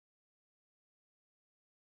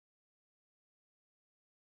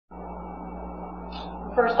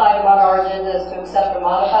The first item on our agenda is to accept or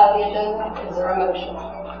modify the agenda. Is there a motion?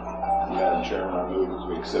 Madam Chairman, I move that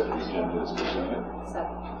we accept the agenda as presented.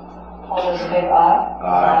 Second. All those in favor, aye?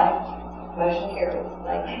 Aye. Motion carries.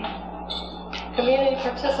 Thank you. Community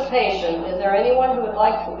participation. Is there anyone who would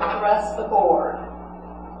like to address the board?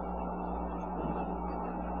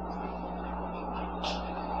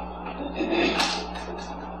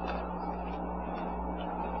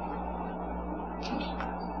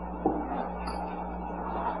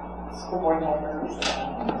 School board members,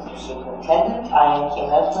 Mr. Superintendent, I am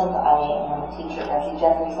Kim Edlund. I am a teacher at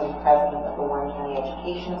Jeffries. I'm the president of the Warren County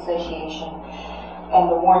Education Association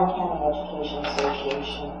and the Warren County Education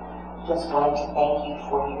Association. Just wanted to thank you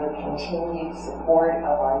for your continued support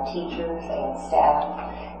of our teachers and staff,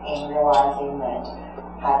 and realizing that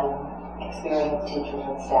having experienced teachers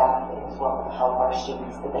and staff is what will help our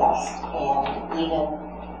students the best. And even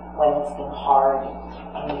when it's been hard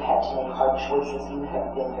and you've had to make hard choices, you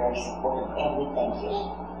have been very supportive, and we thank you.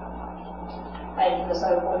 Thank you, Ms.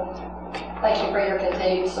 Oakland. Thank you for your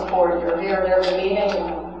continued support. You're here at every meeting and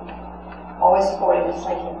always supporting us.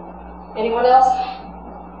 Thank you. Anyone else?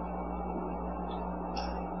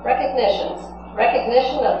 Recognitions.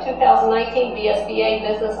 Recognition of 2019 VSBA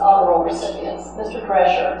Business Honor Roll recipients. Mr.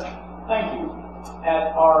 Drescher. Thank you.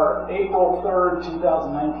 At our April 3rd,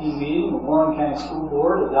 2019 meeting, the Warren County School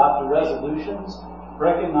Board adopted resolutions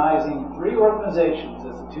recognizing 3 organizations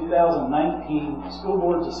as the 2019 School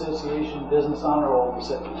Boards Association Business Honor Roll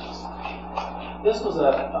recipients. This was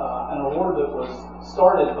an award that was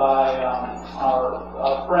started by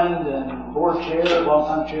our friend and board chair,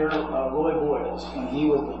 longtime chair, Roy Boyles, when he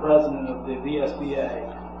was the president of the VSBA.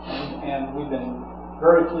 And we've been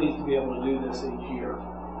very pleased to be able to do this each year.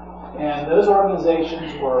 And those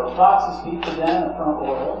organizations were Fox's Pizza Den at Front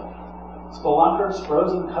Royal, Spelunker's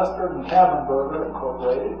Frozen Custard and Cavern Burger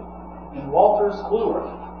Incorporated, and Wolters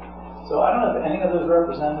Kluwer. So I don't know if any of those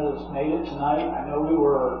representatives made it tonight. I know we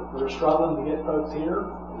were struggling to get folks here.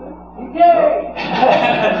 Yay!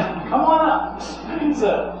 Come on up.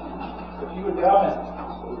 So if you would come in.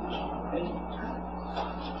 Thank you.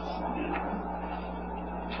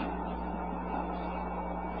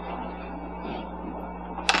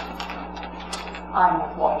 I'm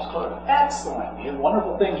with Wolters Kluwer. Excellent. You have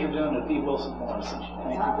wonderful things you're doing at B. Wilson Morrison.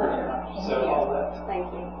 Thank you very much. So all that.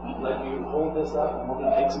 Thank you. Let you hold this up and we're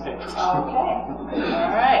going to take some pictures. Okay.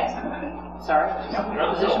 All right. Sorry.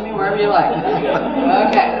 Position me wherever you like.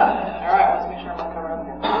 Okay. All right. Let's make sure I'm not covered up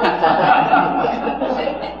here.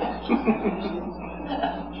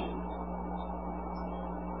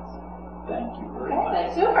 Thank you very much.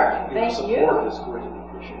 That's super. Thank you. Your support is greatly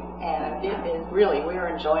appreciated. And it is really, we are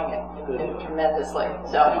enjoying it tremendously.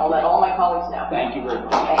 So I'll let all my colleagues know. Thank you very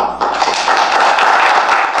much. Thanks.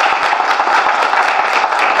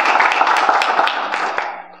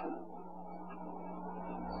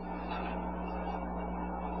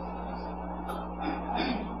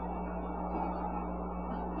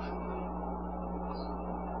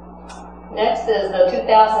 Next is the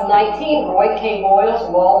 2019 Roy K. Boyles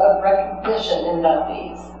Wall of Recognition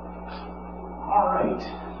inductees. All right.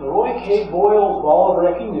 The Roy K. Boyles Wall of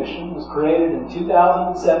Recognition was created in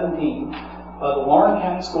 2017 by the Warren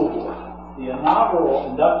County School Board. The inaugural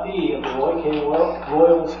inductee of the Roy K.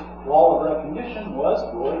 Boyles Wall of Recognition was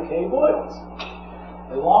Roy K. Boyles,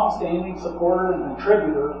 a long-standing supporter and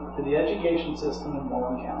contributor to the education system in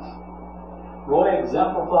Warren County. Roy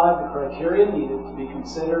exemplified the criteria needed to be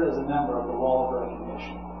considered as a member of the Wall of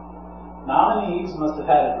Recognition. Nominees must have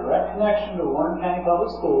had a direct connection to Warren County Public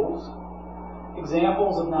Schools.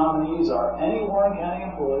 Examples of nominees are any Warren County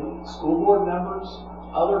employee, school board members,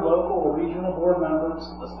 other local or regional board members,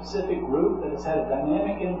 a specific group that has had a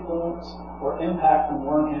dynamic influence or impact on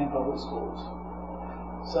Warren County Public Schools.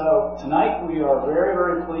 So tonight we are very,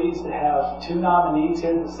 very pleased to have 2 nominees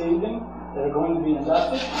here this evening that are going to be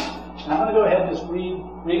inducted. And I'm going to go ahead and just read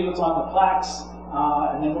what's on the plaques,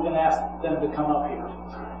 and then we're going to ask them to come up here.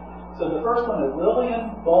 So the first one is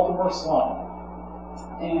Lillian, Baltimore, Sloan.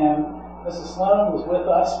 And Mrs. Sloan was with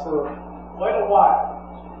us for quite a while.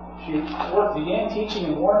 She began teaching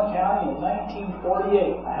in Warren County in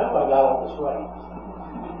 1948. I hope I got all this right.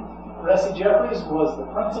 Jeffries was the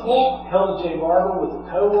principal, Hilda J. Barber was a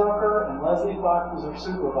co-worker, and Leslie Fox was her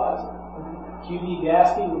supervisor. Q.D.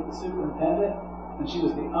 Gasky was the superintendent, and she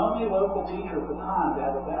was the only local teacher at the time to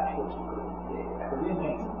have a bachelor's degree. Pretty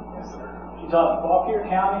amazing. Yes, sir. She taught in Fauquier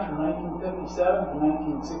County from 1957 to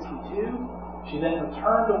 1962. She then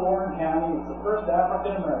returned to Warren County as the first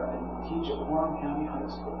African American to teach at Warren County High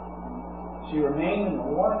School. She remained in the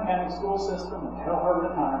Warren County school system until her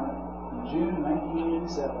retirement in June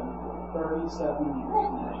 1987 for 37 years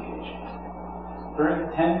in education. During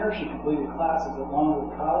her tenure, she completed classes at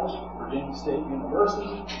Longwood College, Virginia State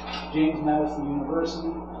University, James Madison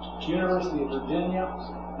University, University of Virginia,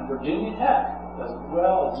 and Virginia Tech, as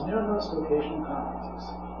well as numerous vocational conferences.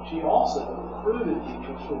 She also recruited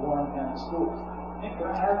teachers for Warren County Schools. Hey,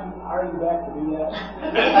 can I hire you back to do that?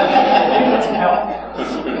 Need some help.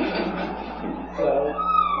 So,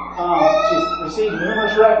 she's received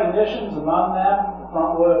numerous recognitions, among them the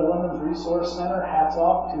Front Royal Women's Resource Center Hats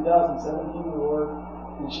Off 2017 award,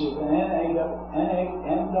 and she is an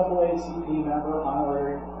NAACP member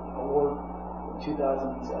honorary award in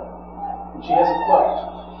 2007. And she has a quote,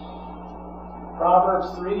 Proverbs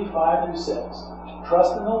 3:5-6.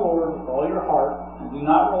 Trust in the Lord with all your heart, and do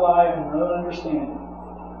not rely on your own understanding.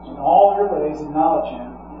 In all your ways acknowledge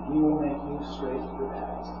Him, and He will make you straight your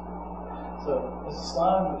paths. So, Mrs.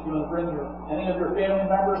 Sloan, if you want to bring any of your family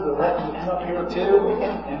members, they're welcome to come up here too,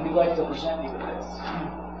 and we'd like to present you with this.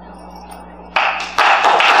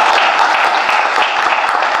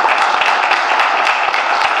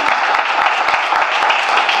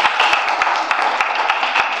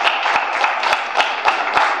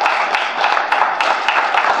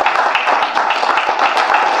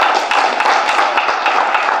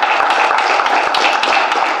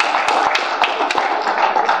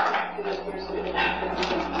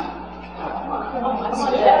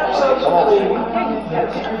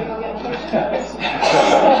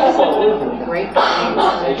 Great.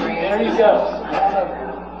 There you go.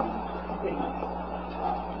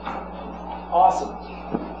 Awesome.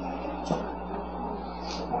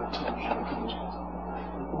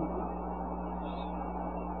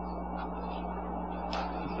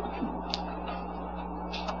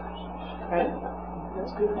 Right?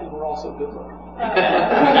 That's a good thing we're all so good looking.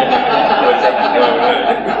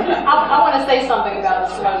 I want to say something about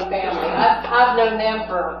the Sloan family. I've known them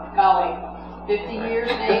for, golly, 50 years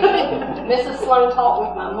maybe. Mrs. Sloan taught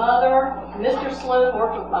with my mother. Mr. Sloan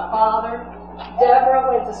worked with my father. Deborah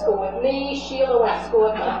went to school with me. Sheila went to school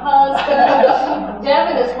with my husband.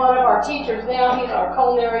 Devin is one of our teachers now. He's our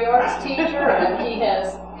culinary arts teacher, and he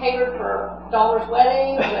has catered for daughters'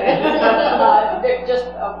 weddings. They're just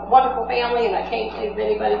a wonderful family, and I can't think of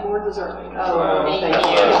anybody more deserving. Oh, thank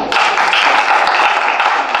you.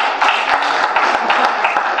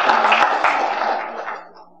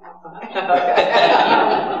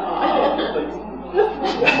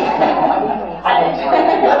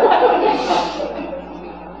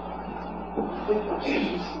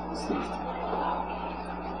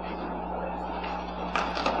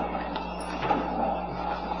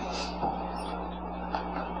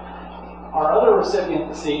 Our other recipient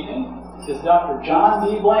this evening is Dr. John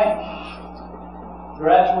D. Blanton.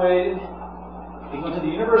 Graduated, he went to the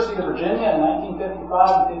University of Virginia in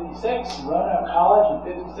 1955 and 56, and Roanoke College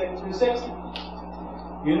in 56 through 60.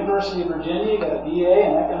 University of Virginia, got a BA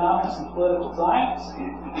in Economics and Political Science.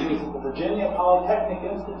 He was at the Virginia Polytechnic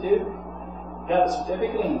Institute, got a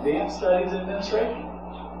certificate in Advanced Studies Administration.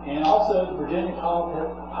 And also at the Virginia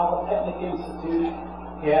Polytechnic Institute,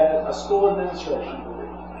 he had a school administration degree.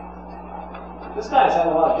 This guy's had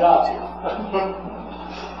a lot of jobs here.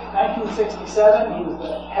 1967, he was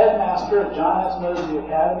the headmaster at John S. Mosby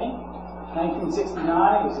Academy. 1969,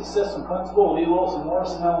 he was assistant principal at E. Wilson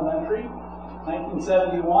Morrison Elementary.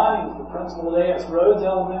 1971, he was the principal at A.S. Rhodes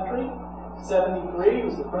Elementary. 73, he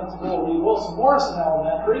was the principal at E. Wilson Morrison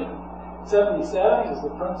Elementary. 77, he was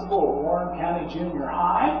the principal at Warren County Junior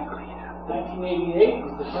High. 1988, he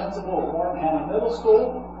was the principal at Warren County Middle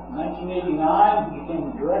School. In 1989, he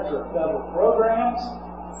became the director of federal programs.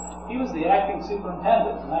 He was the acting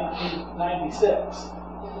superintendent in 1996.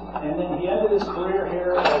 And then he ended his career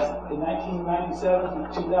here in 1997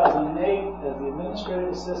 to 2008 as the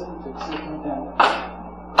administrative assistant to the superintendent.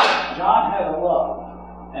 John had a love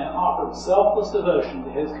and offered selfless devotion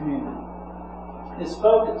to his community. His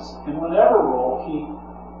focus in whatever role he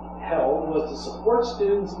held was to support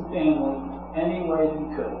students and family any way that he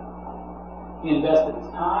could. He invested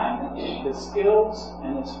his time, his skills,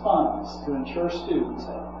 and his funds to ensure students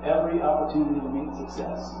had every opportunity to meet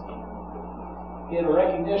success. He had a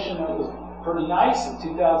recognition that was pretty nice. In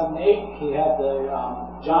 2008, he had the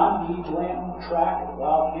John D. Blanton track at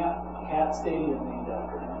Wildcat Stadium named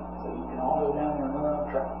after him. So you can all go down there and run on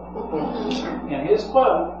the track. And his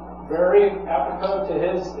quote, very apropos to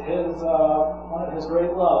his one of his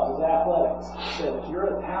great loves, is athletics. He said, if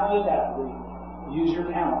you're a talented athlete, use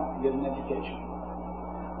your talent to get an education.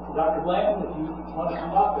 So Dr. Blanton, if you want to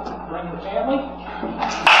come up and bring your family.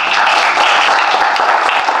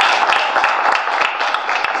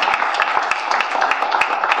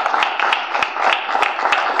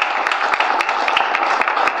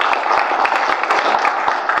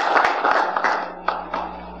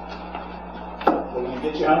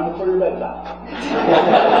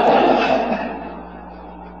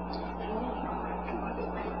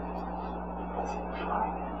 I'm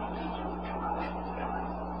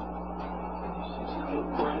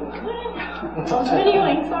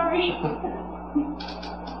videoing, sorry.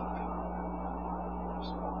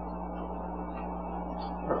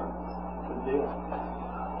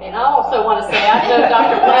 And I also want to say, I know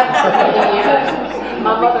Dr. Blanton for many years.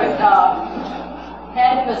 My mother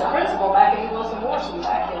had him as a principal back in Wilson Morrison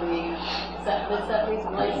back in the mid-70s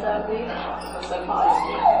and late 70s. So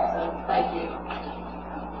positive. So thank you.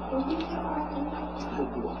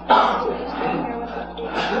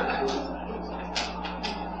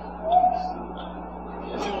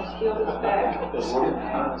 Shield is back.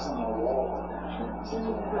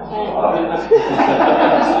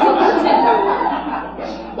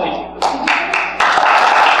 Thank you.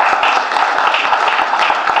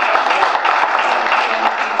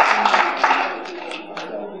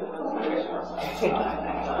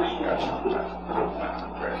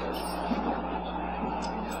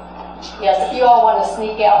 Yes, if you all want to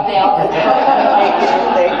sneak out now.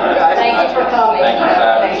 Thank you for coming.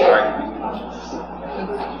 Thank you.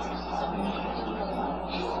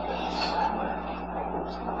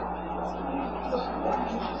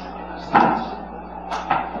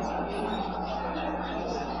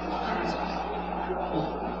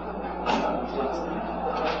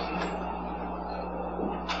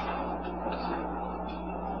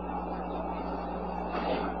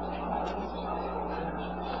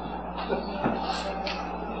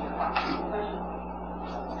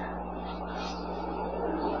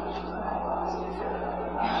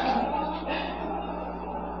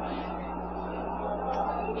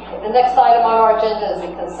 The next item on our agenda is the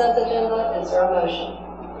consent agenda. Is there a motion?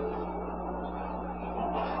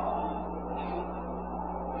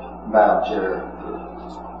 Madam Chair,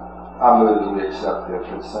 I move that we accept the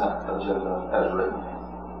consent agenda as written.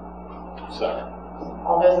 Second.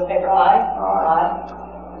 All those in favor, aye? Aye.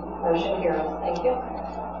 Motion carries. Thank you.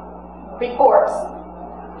 Reports.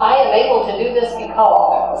 I am able to do this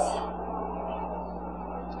because.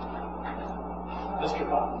 Mr.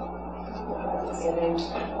 Cotton. Let's get in.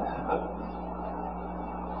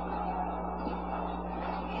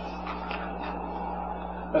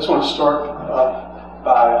 I just want to start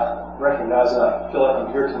by recognizing I feel like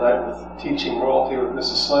I'm here tonight with teaching royalty with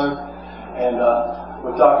Mrs. Sloan and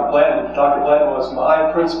with Dr. Blanton. Dr. Blanton was my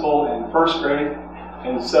principal in first grade,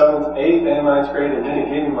 in 7th, 8th, and 9th grade, and then he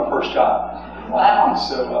gave me my first job. Wow.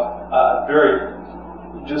 So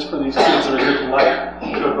just for these kids that are here tonight,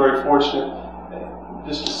 I feel very fortunate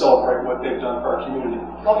just to celebrate what they've done for our community.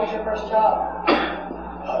 What was your first job?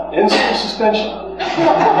 In-school suspension.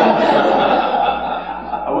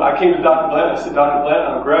 I came to Dr. Blanton. I said, Dr.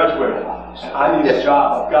 Blanton, I'm graduating. I need a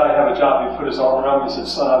job. I've got to have a job. He put his arm around me and said,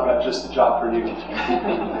 son, I've got just the job for you.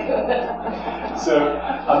 So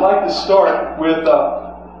I'd like to start with,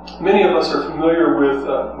 many of us are familiar with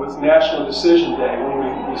National Decision Day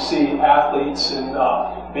when we see athletes and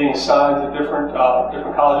being assigned to different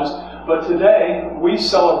colleges. But today, we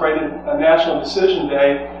celebrated a National Decision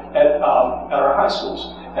Day at our high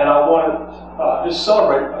schools. And I want to just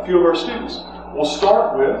celebrate a few of our students. We'll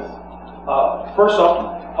start with, first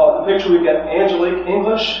off, the picture we've got Angelique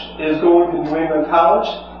English is going to New England College,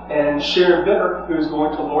 and Sharon Bitter, who's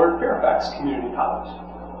going to Lord Fairfax Community College.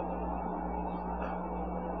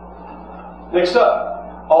 Next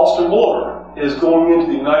up, Alston Muller is going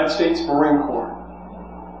into the United States Marine Corps.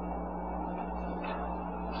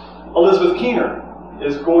 Elizabeth Keener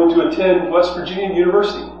is going to attend West Virginia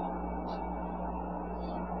University.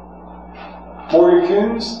 Morgan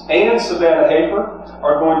Coons and Savannah Hafer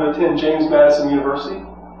are going to attend James Madison University.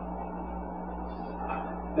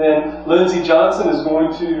 Then Lindsay Johnson is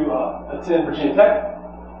going to attend Virginia Tech.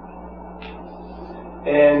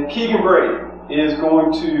 And Keegan Brady is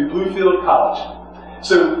going to Bluefield College.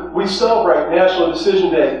 So we celebrate National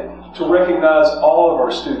Decision Day to recognize all of our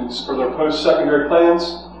students for their post-secondary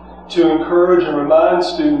plans, to encourage and remind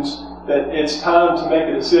students that it's time to make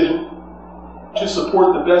a decision, to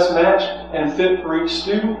support the best match and fit for each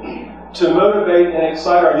student, to motivate and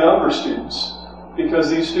excite our younger students, because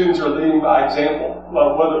these students are leading by example.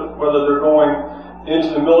 Whether they're going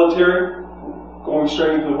into the military, going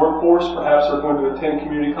straight into the workforce, perhaps they're going to attend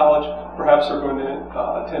community college, perhaps they're going to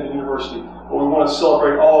attend a university. But we want to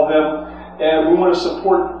celebrate all of them, and we want to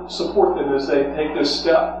support them as they take this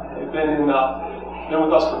step. They've been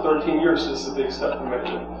with us for 13 years, so this is a big step for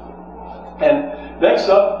many. And next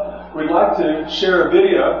up, we'd like to share a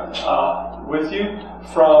video with you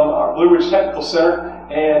from our Blue Ridge Technical Center.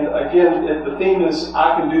 And again, the theme is,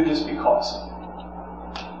 I can do this because.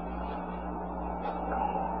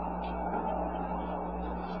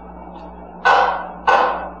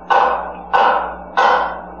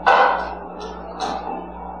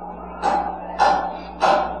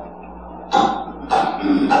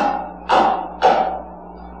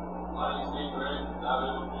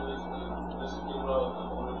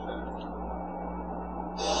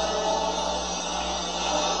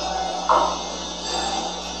 Obviously,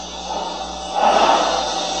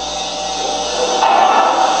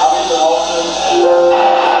 also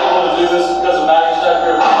able to do this because of Maggie's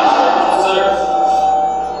Drescher Center.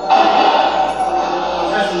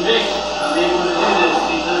 Preston Jason, I'm able to do this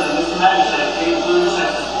because of Mr. Maggie's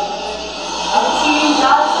Center. I'm T.D.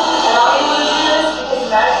 Johnson, and I'm able to do this because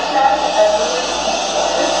of Maggie's Center.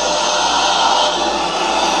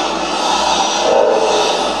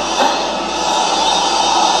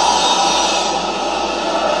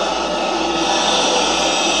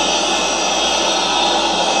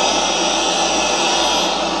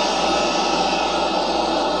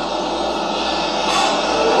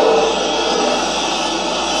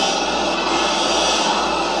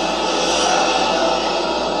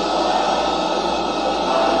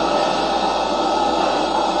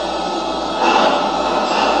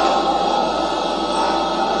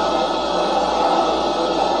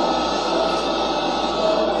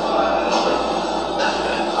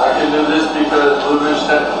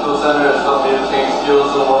 Technical Center has helped me obtain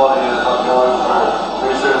skills in welding and I'm going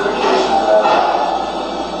for recertification.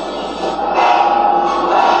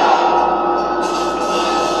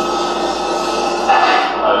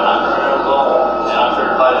 I'm Renewal, and I'm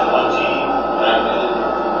certified in 1G, and I did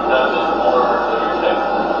dozens more living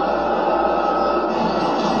technical.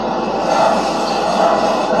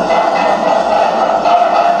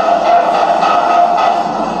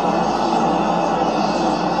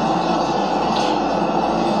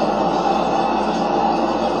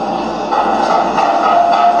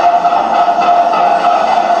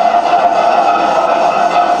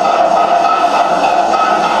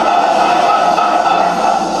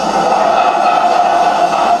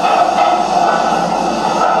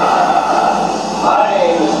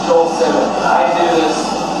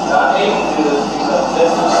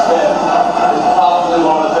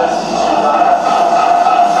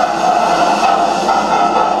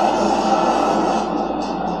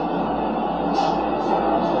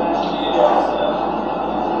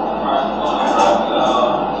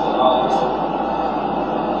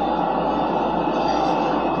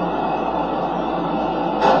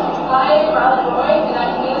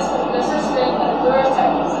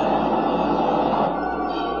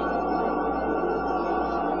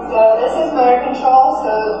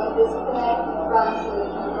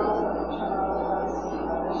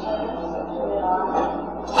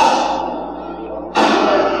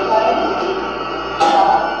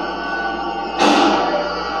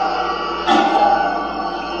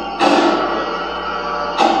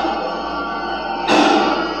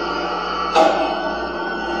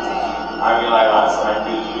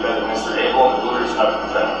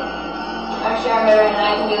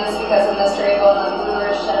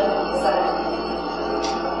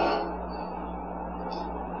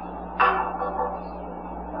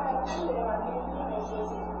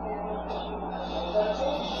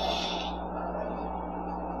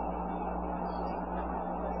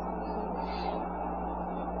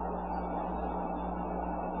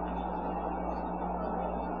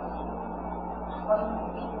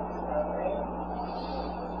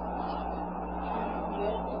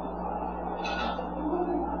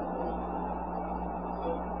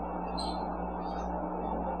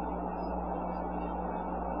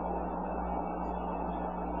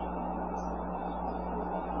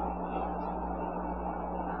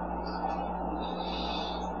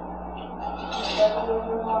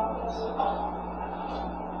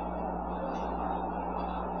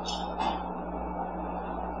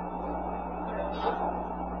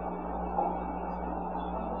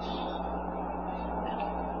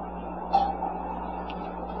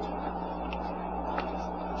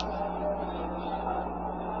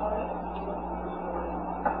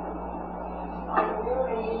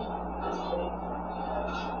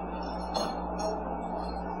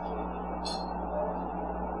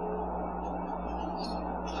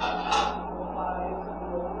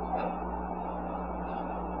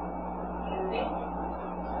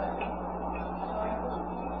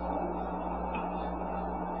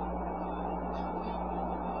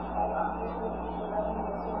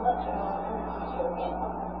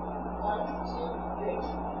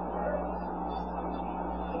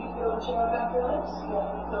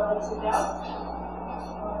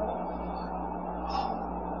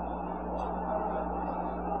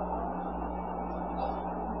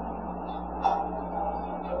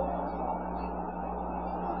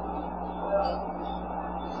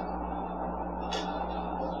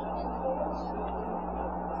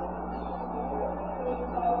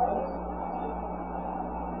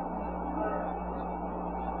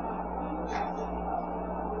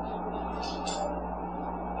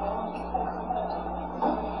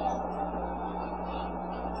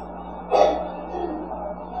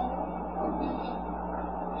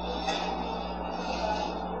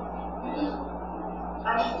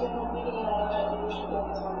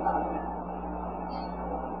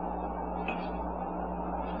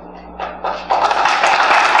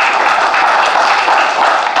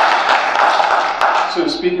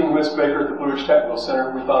 speaking with Ms. Baker at the Blue Ridge Technical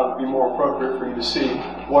Center, we thought it would be more appropriate for you to see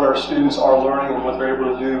what our students are learning and what they're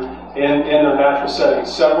able to do in their natural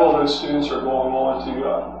settings. Several of those students are going on to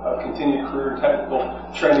a continued career technical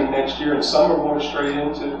training next year, and some are going straight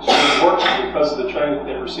into work because of the training that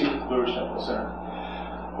they received at the Blue Ridge Technical Center.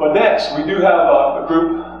 But next, we do have a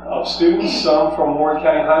group of students, some from Warren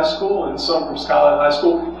County High School and some from Skyline High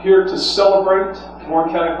School, here to celebrate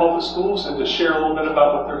Warren County Public Schools and to share a little bit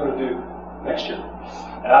about what they're going to do next year.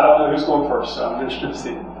 And I don't know who's going first, so I'm interested to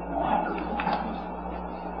see.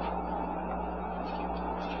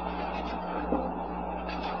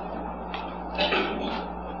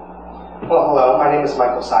 Well, hello, my name is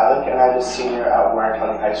Michael Silik, and I'm a senior at Warren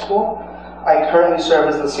County High School. I currently serve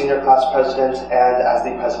as the senior class president and as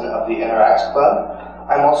the president of the Interacts Club.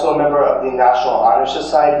 I'm also a member of the National Honor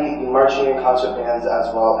Society, the marching and concert bands,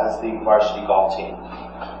 as well as the varsity golf team.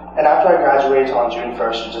 And after I graduate on June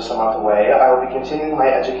 1st, just a month away, I will be continuing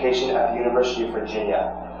my education at the University of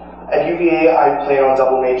Virginia. At UVA, I plan on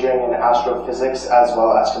double majoring in astrophysics as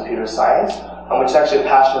well as computer science, which is actually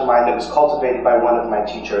a passion of mine that was cultivated by one of my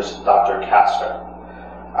teachers, Dr. Custard.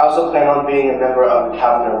 I also plan on being a member of the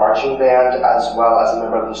Cavern marching band as well as a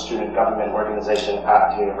member of the student government organization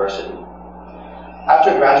at the university.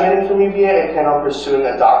 After graduating from UVA, I plan on pursuing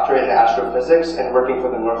a doctorate in astrophysics and working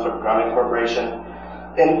for the Northrop Grumman Corporation.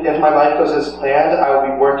 And if my life goes as planned, I will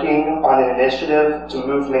be working on an initiative to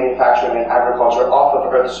move manufacturing and agriculture off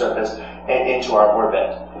of Earth's surface and into our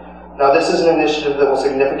orbit. Now, this is an initiative that will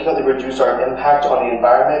significantly reduce our impact on the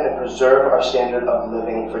environment and preserve our standard of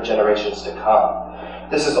living for generations to come.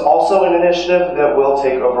 This is also an initiative that will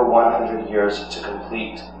take over 100 years to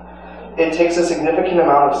complete. It takes a significant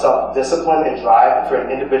amount of self-discipline and drive for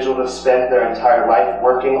an individual to spend their entire life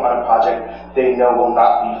working on a project they know will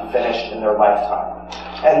not be finished in their lifetime.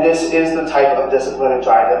 And this is the type of discipline and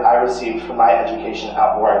drive that I received from my education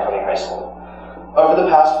at Warren County High School. Over the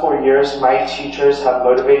past 4 years, my teachers have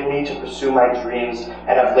motivated me to pursue my dreams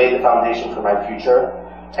and have laid the foundation for my future.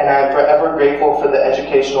 And I am forever grateful for the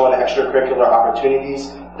educational and extracurricular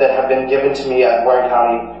opportunities that have been given to me at Warren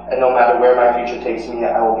County, and no matter where my future takes me,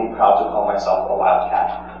 I will be proud to call myself a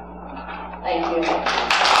Wildcat. Thank you.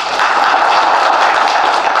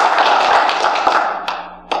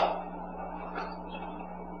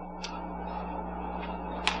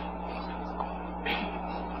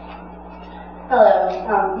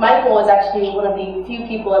 Hello. Michael is actually one of the few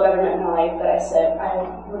people I've ever met in my life that I said I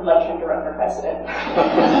would like him to run for president.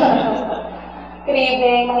 Good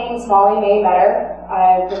evening. My name is Molly Mae Metter.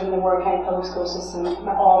 I've been in the Warren County Public School System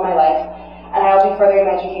all my life, and I'll be furthering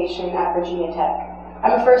my education at Virginia Tech.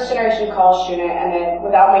 I'm a first-generation college student, and then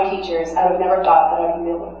without my teachers, I would have never thought that I would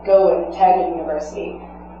be able to go and attend a university.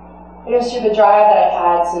 It was through the drive that I've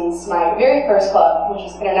had since my very first club, which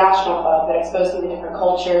was an international club that exposed me to different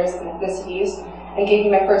cultures and ethnicities, and gave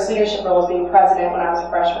me my first leadership role as being president when I was a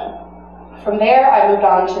freshman. From there, I moved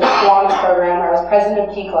on to the Kiwanis program, where I was president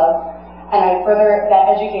of Key Club, and I further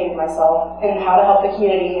educated myself in how to help the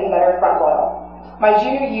community and better Front Royal. My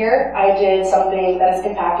junior year, I did something that has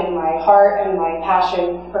impacted my heart and my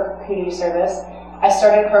passion for community service. I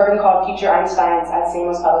started a program called Future Einsteins at St.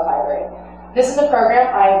 Louis Public Library. This is a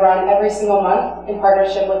program I run every single month in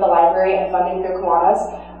partnership with the library and funding through Kiwanis,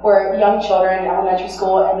 where young children in elementary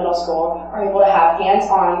school and middle school are able to have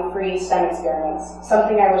hands-on free STEM experiments,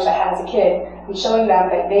 something I wish I had as a kid, and showing them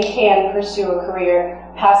that they can pursue a career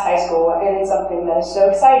past high school and in something that is so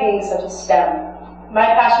exciting, such as STEM. My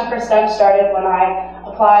passion for STEM started when I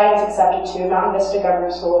applied and was accepted to Mountain Vista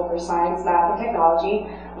Governor School for Science, Math, and Technology,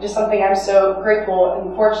 which is something I'm so grateful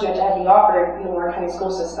and fortunate to have been offered in the Warren County school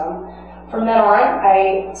system. From then on,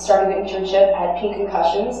 I started an internship at Pink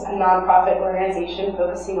Concussions, a nonprofit organization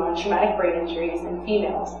focusing on traumatic brain injuries in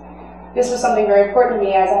females. This was something very important to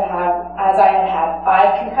me as I had had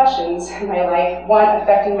 5 concussions in my life, one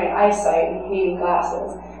affecting my eyesight and needing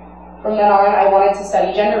glasses. From then on, I wanted to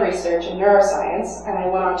study gender research and neuroscience, and I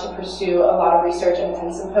went on to pursue a lot of research and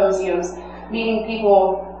attend symposiums, meeting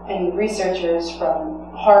people and researchers from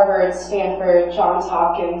Harvard, Stanford, Johns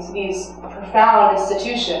Hopkins, these profound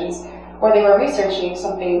institutions where they were researching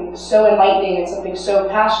something so enlightening and something so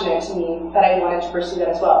passionate to me that I wanted to pursue that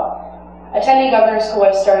as well. Attending Governor's School,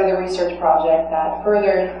 I started a research project that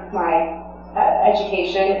furthered my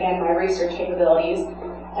education and my research capabilities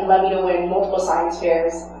and led me to win multiple science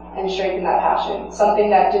fairs and strengthen that passion.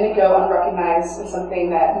 Something that didn't go unrecognized and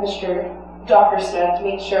something that Dr. Smith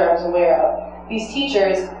made sure I was aware of. These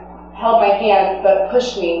teachers held my hand but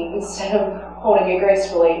pushed me instead of holding it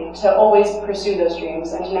gracefully to always pursue those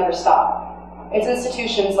dreams and to never stop. It's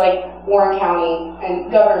institutions like Warren County and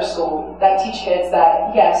Governor School that teach kids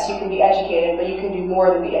that, yes, you can be educated, but you can do more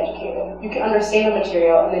than be educated. You can understand the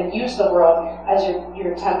material and then use the world as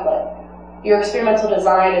your template. Your experimental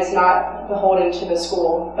design is not beholden to the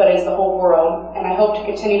school, but is the whole world, and I hope to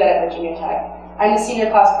continue that at Virginia Tech. I'm the senior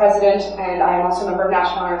class president, and I am also a member of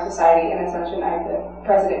National Honor Society, and as mentioned, I'm the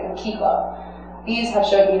president of Key Club. These have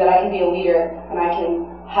showed me that I can be a leader, and I can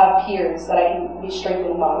have peers that I can be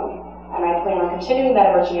strengthened among. And I plan on continuing that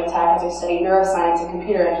at Virginia Tech as I study neuroscience and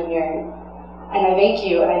computer engineering. And I thank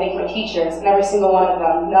you, and I thank my teachers, and every single one of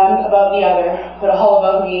them, none above the other, but all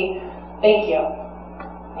above me. Thank you.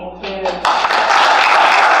 Thank you.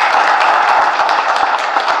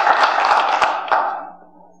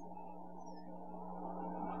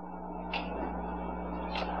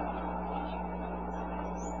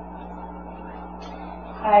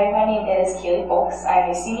 Hi, my name is Kaylee Folks.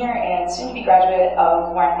 I'm a senior and soon-to-be graduate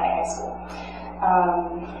of Warren County High School.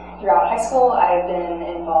 Throughout high school, I've been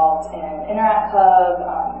involved in Interact Club,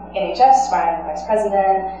 NHS, where I'm the vice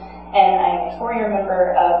president, and I'm a 4-year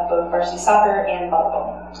member of both varsity soccer and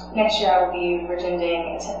volleyball. Next year, I will be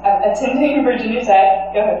attending Virginia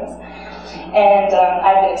Tech, go Hoos, and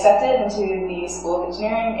I've been accepted into the School of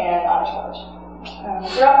Engineering and Honors College.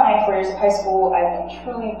 Throughout my 4 years of high school, I've been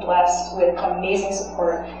truly blessed with amazing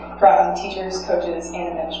support from teachers, coaches, and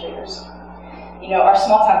administrators. You know, our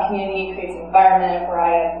small-town community creates an environment where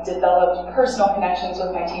I have developed personal connections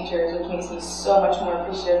with my teachers, which makes me so much more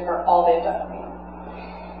appreciative for all they've done for me.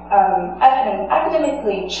 I've had an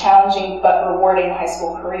academically challenging but rewarding high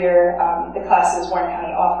school career. The classes Warren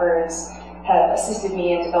County offers have assisted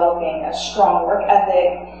me in developing a strong work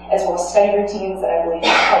ethic, as well as study routines that I believe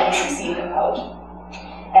help me succeed in college.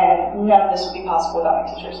 And none of this would be possible without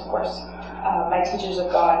my teachers, of course. My teachers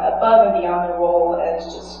have gone above and beyond their role as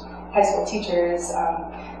just high school teachers,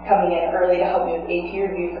 coming in early to help me with AP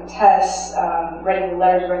review for tests, writing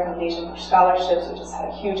letters of recommendation for scholarships, which has had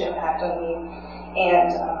a huge impact on me,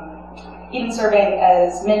 and even serving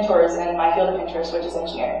as mentors in my field of interest, which is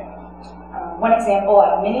engineering. One example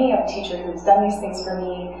out of many of a teacher who's done these things for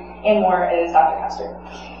me and more is Dr. Custard.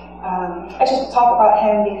 I just talk about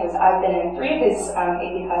him because I've been in 3 of his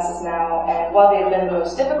AP classes now, and while they've been the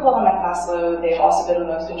most difficult on my class load, they've also been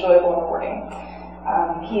the most enjoyable and rewarding.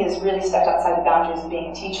 He has really stepped outside the boundaries of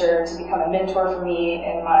being a teacher to become a mentor for me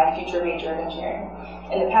in my future major of engineering.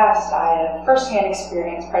 In the past, I have firsthand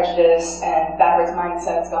experienced prejudice and backwards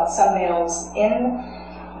mindsets about some males in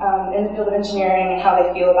the field of engineering and how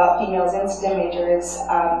they feel about females in STEM majors.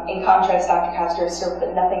 In contrast, Dr. Custard served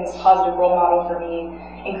that nothing is a positive role model for me,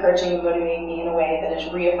 encouraging and motivating me in a way that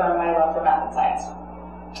has reaffirmed my love for math and science.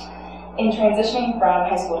 In transitioning from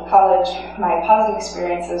high school to college, my positive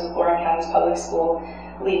experiences with Warren County's public school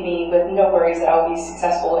leave me with no worries that I will be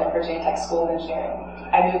successful in Virginia Tech School of Engineering.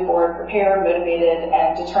 I move forward prepared, motivated,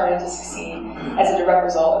 and determined to succeed as a direct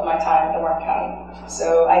result of my time in Warren County.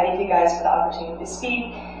 So I thank you guys for the opportunity to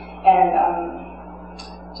speak, and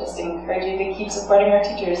just encourage you to keep supporting our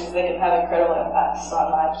teachers as they can have incredible impacts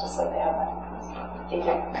on lives just like they have mine. Thank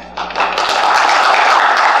you.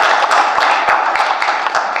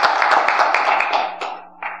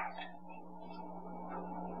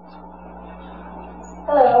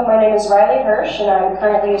 Hello, my name is Riley Hirsch, and I'm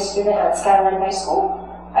currently a student at Cavern High School.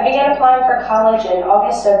 I began applying for college in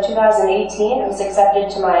August of 2018 and was accepted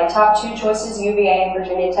to my top 2 choices, UVA and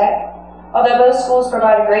Virginia Tech. Although both schools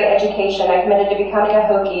provide a great education, I committed to becoming a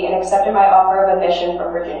Hokie and accepted my offer of admission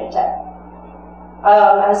from Virginia Tech.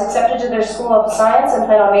 I was accepted to their School of Science and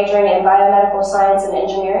plan on majoring in biomedical science and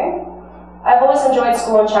engineering. I've always enjoyed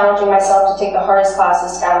school and challenging myself to take the hardest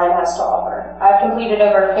classes Skyline has to offer. I've completed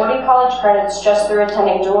over 40 college credits just through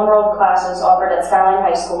attending dual-enrolled classes offered at Skyline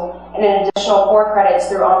High School and an additional 4 credits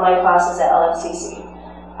through online classes at LFCC.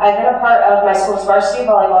 I've been a part of my school's varsity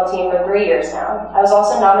volleyball team for 3 years now. I was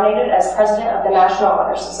also nominated as president of the National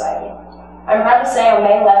Honor Society. I'm proud to say on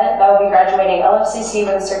May 11th I will be graduating LFCC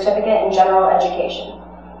with a certificate in general education.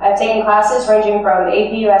 I've taken classes ranging from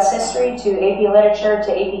AP US History to AP Literature to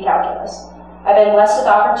AP Calculus. I've been blessed with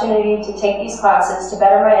the opportunity to take these classes to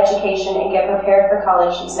better my education and get prepared for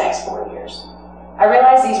college these next 4 years. I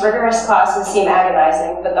realize these rigorous classes seem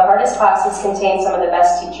agonizing, but the hardest classes contain some of the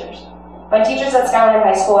best teachers. My teachers at Skyline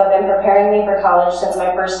High School have been preparing me for college since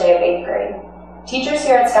my first day of 8th grade. Teachers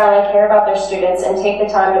here at Skyline care about their students and take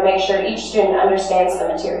the time to make sure each student understands the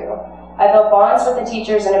material. I built bonds with the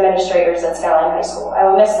teachers and administrators at Skyline High School. I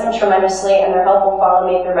will miss them tremendously, and their help will follow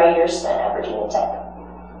me through my years spent at Virginia Tech.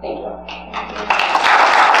 Thank you.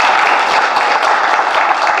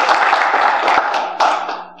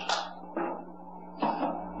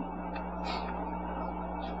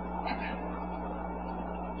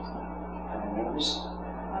 nervous.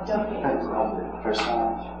 Don't be. First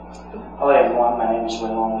time. Hello everyone, my name is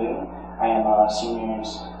Lillian. I am a senior in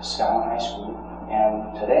Sloan High School,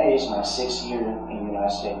 and today is my 6th year in the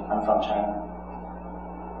United States. I'm from China.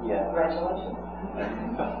 Yeah. Congratulations.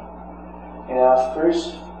 In the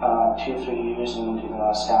first 2-3 years in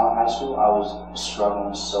Sloan High School, I was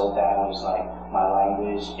struggling so bad with like my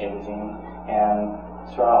language, everything, and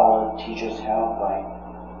throughout all the teachers' help, like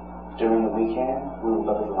during the weekend, we would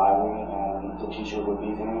go to the library and the teacher would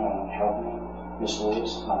be there and help me. Miss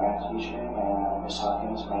Lewis, my math teacher, and Miss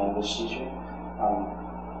Hawkins, my English teacher.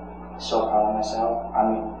 So proud of myself.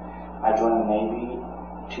 I joined the Navy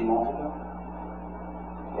 2 months ago.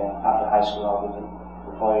 Yeah, after high school, I'll be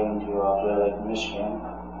deploying to Clear Lake, Michigan.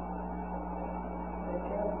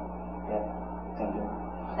 Yeah, thank you.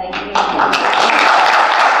 Thank you.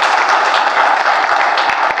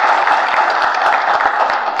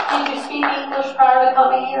 Did you speak English prior to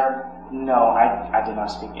coming here? No, I did not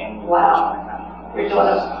speak any English Wow. right now. You're doing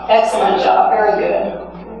an excellent job. Very good.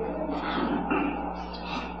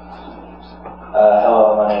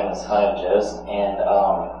 Hello, my name is Hunter Jost, and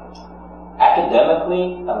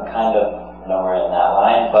academically, I'm kind of nowhere in that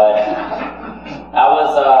line, but I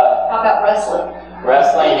was. How about wrestling?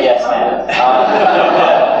 Wrestling, yes, ma'am.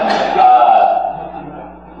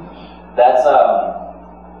 That's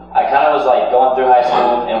I kind of was like going through high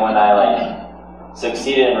school, and when I like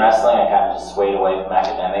succeeded in wrestling, I kind of just swayed away from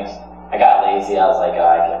academics. I got lazy. I was like, oh,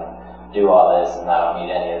 I can do all this, and I don't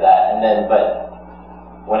need any of that. And then, but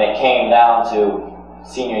when it came down to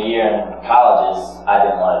senior year in colleges, I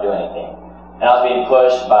didn't want to do anything, and I was being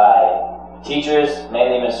pushed by teachers,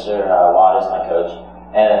 mainly Mr. Wolters, my coach,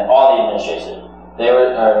 and all the administration. They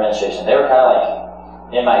were kind of like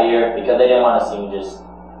in my ear because they didn't want to see me just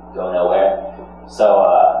go nowhere. So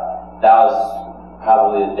that was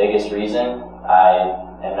probably the biggest reason I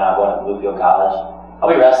am now going to Bluefield College. I'll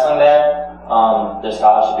be wrestling there. There's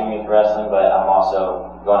scholarshiping me for wrestling, but I'm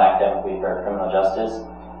also going academically for criminal justice,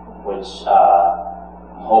 which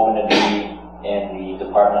I'm hoping to be in the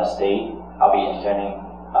Department of State. I'll be interning.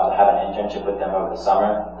 I'll have an internship with them over the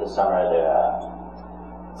summer. This summer,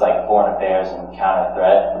 it's like foreign affairs and counter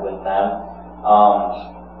threat with them.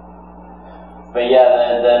 But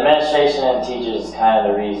yeah, the administration and teachers is kind of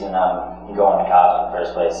the reason I'm going to college in the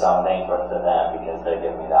first place. So I'm thankful to them because they're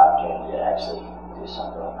giving me the opportunity to actually do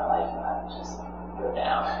something with my life and not just go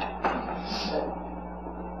down.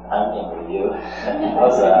 I'm being with you. That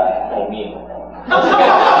was a meeting with them. It was a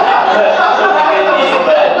good meeting,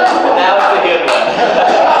 but that was a good one.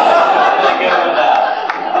 That was a good one now.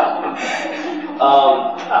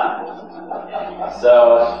 So,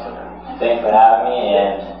 thanks for having me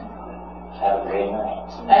and have a great night.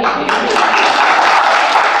 Thank you.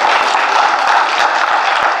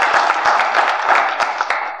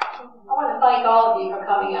 Thank all of you for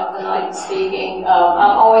coming out tonight and speaking.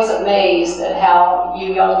 I'm always amazed at how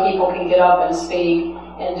you young people can get up and speak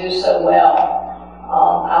and do so well.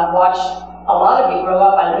 I've watched a lot of you grow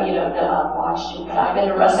up. I know you don't know I've watched you, but I've been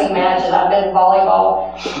to wrestling matches, I've been to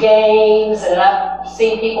volleyball games, and I've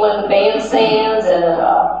seen people in the bandstands, and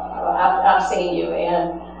I've seen you.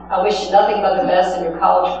 And I wish you nothing but the best in your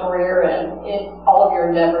college career and in all of your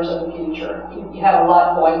endeavors in the future. You have a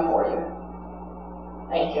lot going for you.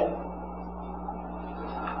 Thank you.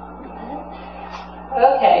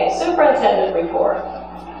 Okay, superintendent report.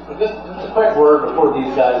 So just a quick word before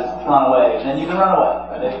these guys run away, and then you can run away.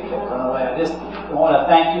 Right? You can run away. I just want to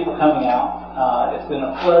thank you for coming out. It's been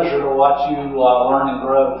a pleasure to watch you learn and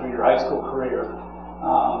grow through your high school career.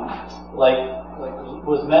 Like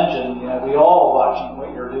was mentioned, you know, we all watching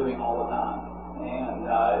what you're doing all the time, and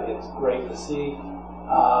it's great to see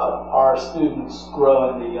our students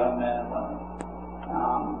grow into young men and women.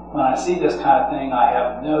 When I see this kind of thing, I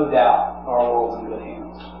have no doubt our world's in good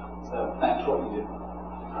hands. So thanks for what you do.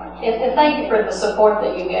 And thank you for the support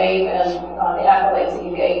that you gave and the accolades that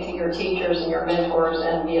you gave to your teachers and your mentors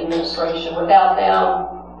and the administration. Without them,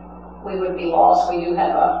 we would be lost. We do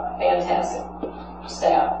have a fantastic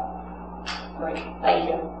staff. Great. Thank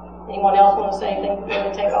you. Anyone else want to say anything before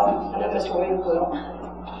we take off? I know Mr. Williams will.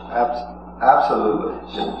 Absolutely,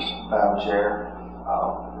 Madam Chair.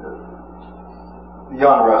 The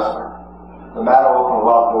young wrestler. The mat will open a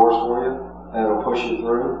lot of doors for you, and it'll push you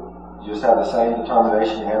through. You just have the same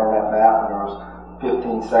determination you had on that mat when there was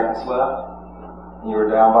 15 seconds left, and you were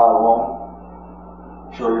down by one.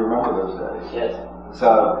 I'm sure you remember those days. Yes. So,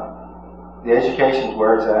 the education's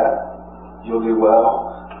where it's at. You'll do well.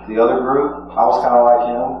 The other group, I was kind of like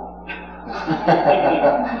him.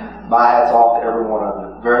 My hat's off to every one of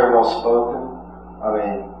you. Very well spoken. I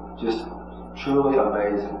mean, just truly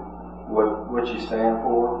amazing what you stand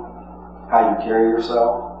for. how you carry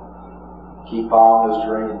yourself. Keep following those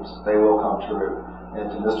dreams. They will come true. And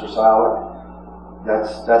to Mr. Silek,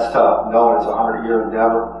 that's tough, knowing it's a 100-year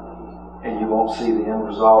endeavor and you won't see the end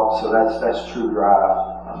result. So that's true drive.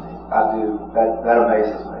 I mean, that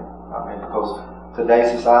amazes me. I mean, because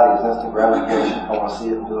today's society is instant gratification. I want to see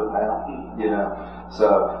it and do it now. You know.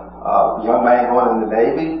 So, young man going in the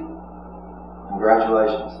Navy,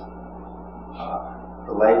 congratulations.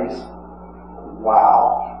 The ladies,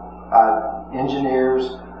 wow.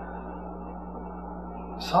 Engineers,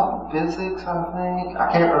 something physics, I think.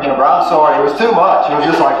 I can't remember. I'm sorry. It was too much. It was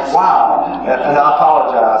just like, wow. And I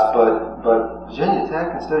apologize, but Virginia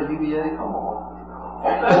Tech instead of UVA, come on.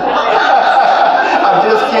 I'm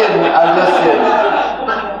just kidding.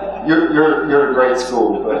 You're a great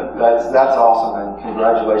school, but that's awesome, and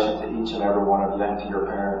congratulations to each and every one of you and to your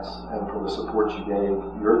parents and for the support you gave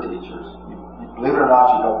your teachers. Believe it or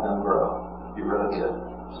not, you helped them grow. You really did.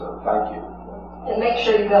 So thank you. And make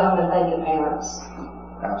sure you go home and thank your parents.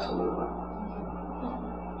 Absolutely.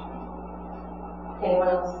 Anyone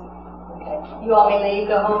else? Okay. You want me to leave,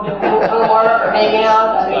 go home, do homework, or hang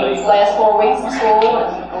out? I mean, it's the last 4 weeks of school.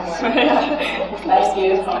 Thank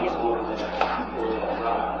you.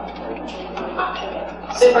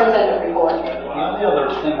 Superintendent report. The only other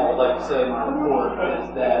thing I would like to say in my report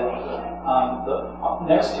is that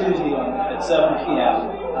next Tuesday at 7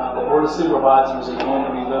 p.m., the Board of Supervisors is going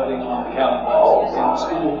to be voting on the county budget. And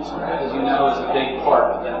schools, as you know, is a big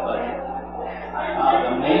part of that budget.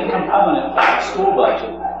 The main component of the school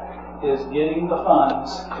budget is getting the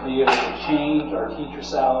funds to be able to change our teacher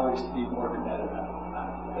salaries to be more competitive.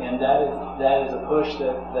 And that is a push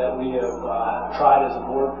that we have tried as a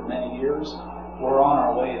board for many years. We're on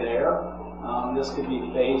our way there. This could be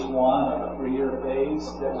phase 1 of a 3-year phase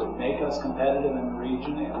that would make us competitive in the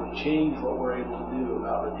region and would change what we're able to do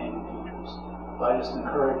about retaining teachers. So I just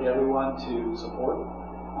encourage everyone to support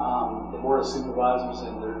the Board of Supervisors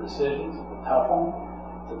in their decisions. It's a tough one.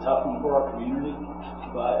 It's a tough one for our community.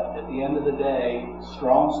 But at the end of the day,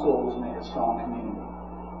 strong schools make a strong community.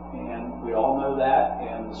 And we all know that,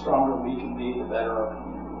 and the stronger we can be, the better our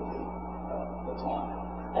community will be. That's all.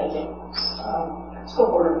 Thank you.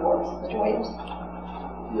 School board reports. Mr. Williams.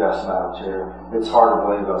 Yes, Madam Chair. It's hard to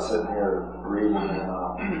believe I was sitting here reading in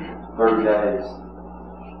 30 days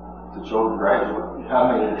the children graduate.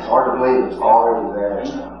 I mean, it's hard to believe it's already there.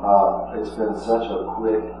 It's been such a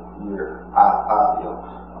quick year, I feel.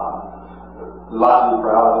 A lot to be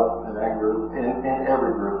proud of in that group, in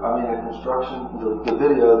every group. I mean, in construction, the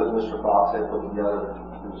video that Mr. Fox had put together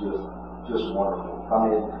is just wonderful. I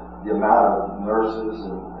mean, the amount of nurses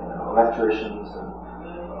and electricians and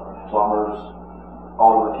plumbers,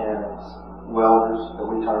 auto mechanics, welders that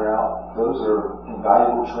we turn out, those are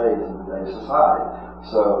invaluable trades in today's society.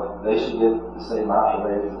 So they should get the same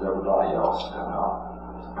accolades as everybody else. And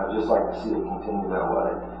I'd just like to see it continue that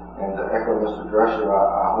way. And to echo Mr. Drescher,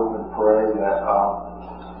 I hope and pray that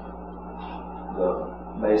the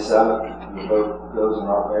May 7th, the vote goes in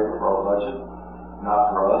our favor for our budget,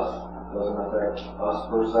 not for us. It doesn't affect us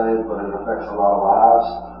per se, but it affects a lot of lives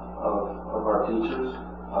of our teachers.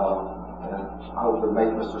 And I hope it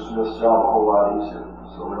make Mr. Smith's job a whole lot easier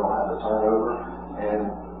so we don't have to turn over.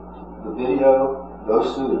 And the video,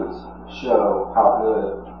 those students show how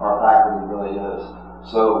good our faculty really is.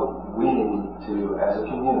 So we need to, as a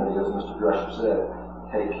community, as Mr. Drescher said,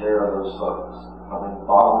 take care of those folks. I mean,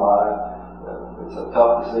 bottom line, it's a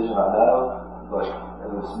tough decision, I know, but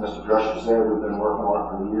as Mr. Drescher said, we've been working on it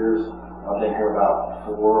for years. I've been here about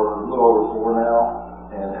a little over 4 now,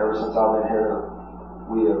 and ever since I've been here,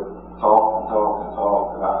 we have talked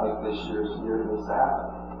and I think this year's the year it needs to happen.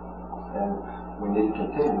 And we need to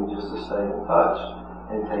continue just to stay in touch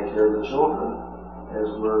and take care of the children as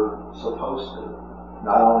we're supposed to.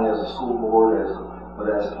 Not only as a school board, but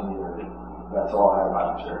as a community. That's all I have,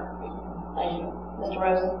 Madam Chair. Thank you. Mr.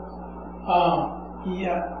 Rosen?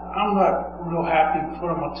 Yeah, I'm not real happy with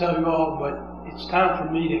what I'm going to tell you all, but it's time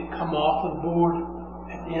for me to come off of the board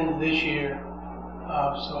at the end of this year.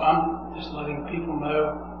 So I'm just letting people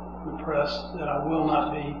know, the press, that I will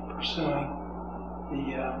not be pursuing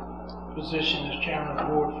the position as chairman of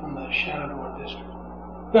the board from the Shenandoah district.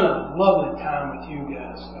 It's been a lovely time with you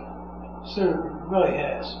guys. So it really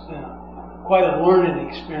has been quite a learning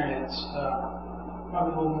experience.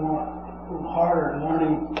 Probably a little harder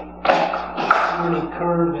learning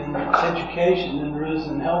curve in education than there is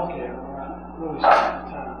in healthcare. Really spent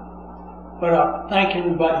the time. But thank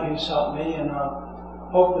everybody who's helped me, and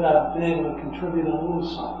hope that I've been able to contribute a little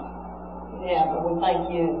something. Yeah, but we thank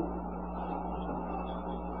you.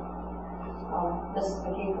 Mrs.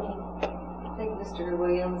 McKeever? I think Mr.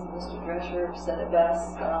 Williams and Mr. Drescher said it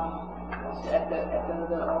best. to echo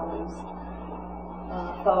all those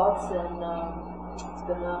thoughts, and it's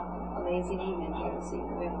been an amazing evening here this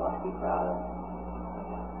evening. We have a lot to be proud of.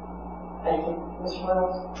 Thank you. Mr.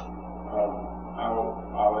 Wells?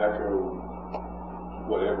 I'll echo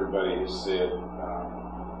what everybody has said.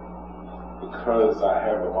 Because I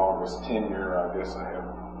have the longest tenure, I guess I have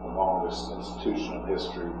the longest institutional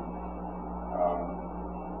history.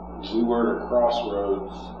 We were at a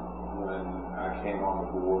crossroads when I came on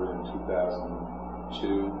the board in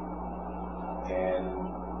 2002, and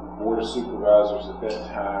Board of Supervisors at that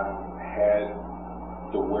time had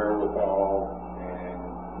the wherewithal and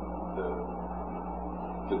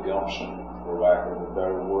the gumption, for lack of a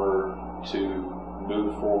better word, to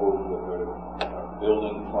move forward with a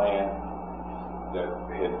building plan that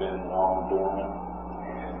had been long dormant,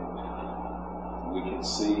 and we can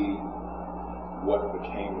see what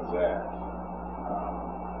became of that.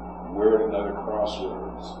 We're at another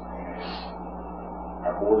crossroads, and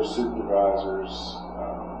our Board of Supervisors,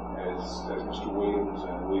 as Mr. Williams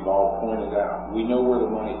and we've all pointed out, we know where the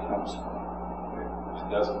money comes from. It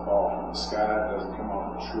doesn't fall from the sky, it doesn't come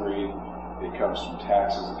off a tree, it comes from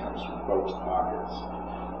taxes, it comes from folks' pockets.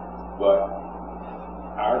 But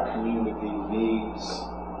our community needs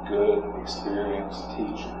good, experienced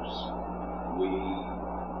teachers.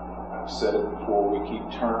 I've said it before, we keep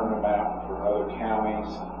turning them out for other counties,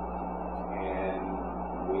 and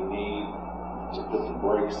we need to put the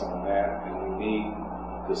brakes on that, and we need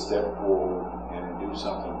to step forward and do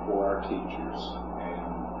something for our teachers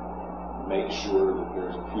and make sure that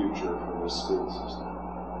there's a future for this school system.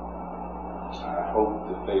 I hope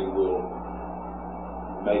that they will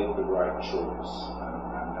make the right choice.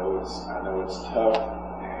 I know it's tough,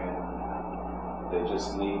 and they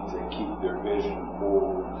just need to keep their vision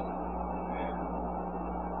forward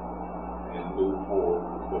and move forward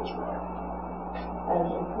with what's right. Thank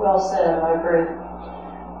you. Well said. I agree.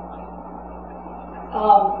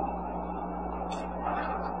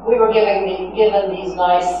 We were given these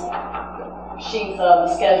nice sheets of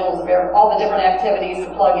the schedules of all the different activities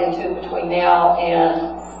to plug into between now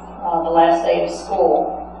and the last day of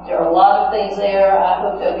school. There are a lot of things there. I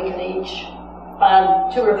hope that we can each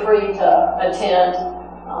find 2 or 3 to attend.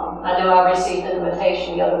 I know I received an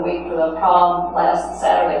invitation the other week for the prom last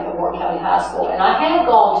Saturday from Warren County High School, and I had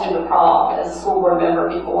gone to the prom as a school board member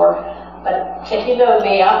before, but if you know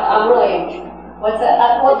me, I'm really, what's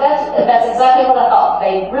that? Well, that's exactly what I thought.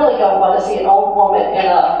 They really don't want to see an old woman in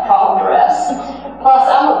a prom dress. Plus,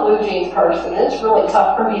 I'm a blue jeans person, and it's really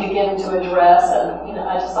tough for me to get into a dress, and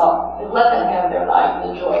I just thought, let them have their night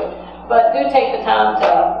and enjoy it. But do take the time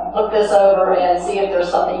to look this over and see if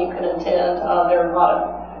there's something you can attend. There are a lot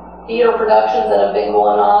of theater productions that have been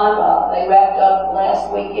going on. They wrapped up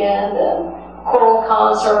last weekend, and choral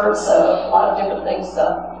concerts, so a lot of different things to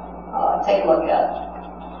take a look at.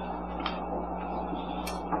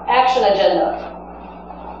 Action agenda.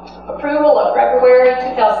 Approval of February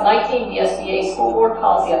 2019 VSBA School Board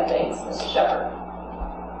policy updates. Mrs. Sheppard.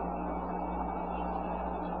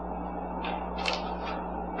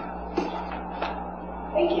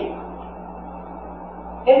 Thank you.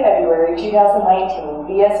 In February 2019,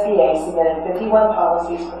 VSBA submitted 51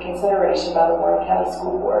 policies for consideration by the Warren County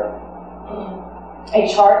School Board. A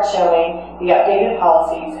chart showing the updated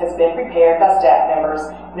policies has been prepared by staff members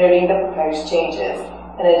noting the proposed changes.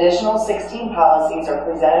 An additional 16 policies are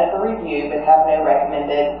presented for review but have no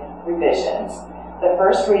recommended revisions. The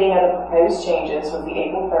first reading of the proposed changes was the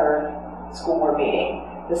April 3rd school board meeting.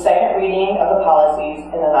 The second reading of the policies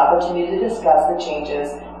and an opportunity to discuss the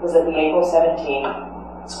changes was at the April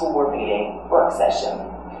 17th school board meeting work session.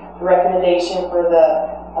 The recommendation for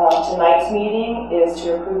the tonight's meeting is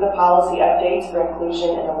to approve the policy updates for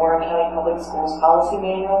inclusion in the Warren County Public Schools policy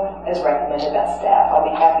manual as recommended by staff. I'll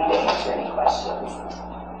be happy to answer any questions.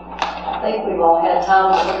 I think we've all had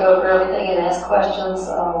time to look over everything and ask questions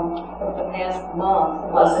over the past month,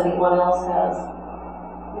 unless anyone else has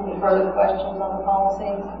any further questions on the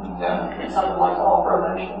policies. Someone like to offer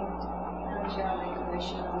a motion. Madam Chair, I make a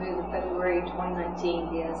motion to move the February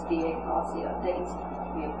 2019 VSBA policy updates to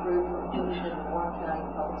be approved for inclusion in the Warren County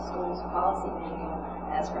Public Schools policy manual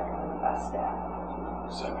as recommended by staff.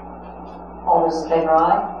 Second. All those in favor,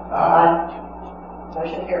 aye? Aye.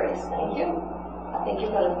 Motion carries. Thank you. I think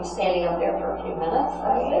you're going to be standing up there for a few minutes.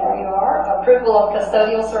 There you are. Approval of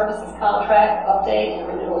custodial services contract, update, and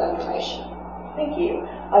renewal information. Thank you.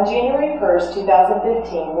 On January 1st,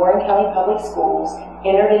 2015, Warren County Public Schools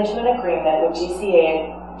entered into an agreement with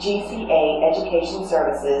GCA Education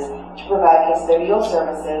Services to provide custodial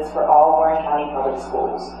services for all Warren County Public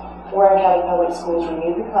Schools. Warren County Public Schools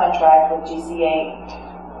renewed the contract with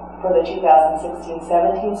GCA for the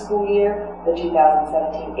 2016-17 school year, the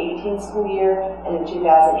 2017-18 school year, and the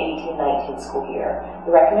 2018-19 school year.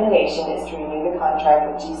 The recommendation is to renew the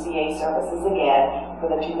contract with GCA Services again for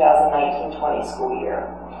the 2019-20 school year.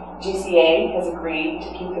 GCA has agreed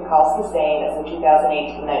to keep the cost the same as the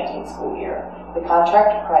 2018-19 school year. The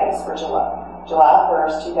contract price for July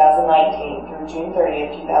 1st, 2019 through June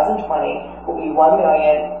 30th, 2020 will be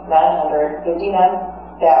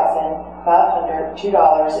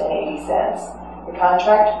 $1,959,502.80. The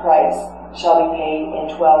contract price shall be paid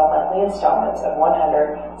in 12 monthly installments of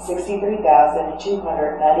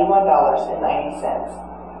 $163,291.90.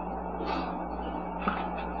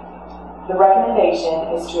 The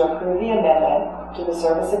recommendation is to approve the amendment to the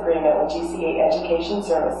service agreement with GCA Education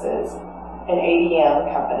Services, an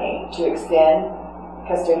ADM company, to extend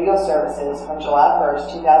custodial services from July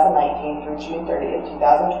 1st, 2019 through June 30th,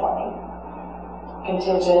 2020,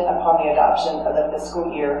 contingent upon the adoption of the fiscal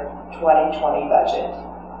year 2020 budget.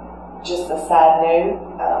 Just a side note,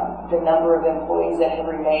 the number of employees that have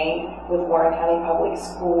remained with Warren County Public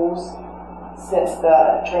Schools since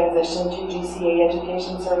the transition to GCA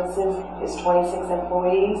Education Services is 26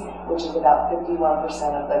 employees, which is about 51%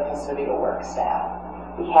 of the custodial work staff.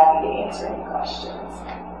 Be happy to answer any questions.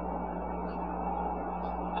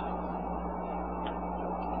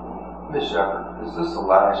 Ms. Sheppard, is this the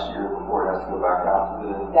last year before it has to go back out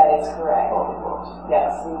to bid? That is correct. Oh, it was.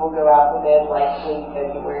 Yes, we will go out for bid likely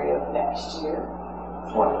February of next year.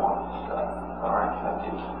 2020. All right,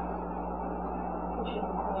 thank you.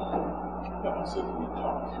 I said we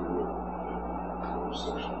talked through it, the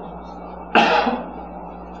sections and stuff.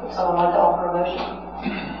 Someone like to offer a motion?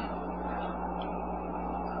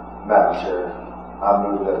 Madam Chair, I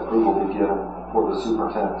move that approval be given for the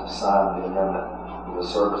superintendent to sign the amendment to the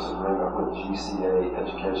service agreement with GCA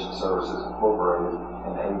Education Services Incorporated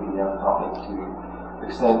and ABM Company to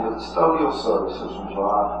extend custodial services from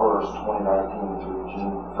July 1st, 2019 through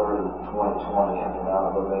June 30, 2020 in the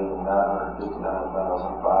amount of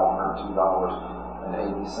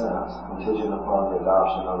 $1,959,502.80, contingent upon the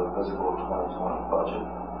adoption of the fiscal 2020 budget.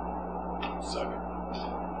 Second.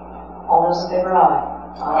 All those in favor, aye.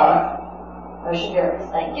 Aye. Motion carries.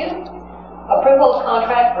 Thank you. Approval of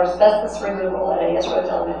contract for asbestos removal at AS Rhodes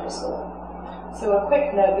Elementary School. So a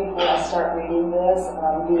quick note before I start reading this,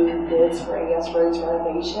 the bids for AS Rhodes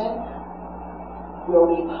renovation will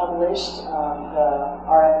be published. The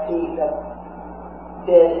RFP, the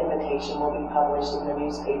bid invitation will be published in the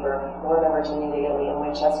newspaper, Northern Virginia Daily and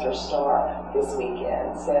Winchester Star this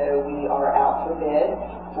weekend. So we are out for bid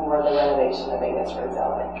for the renovation of AS Rhodes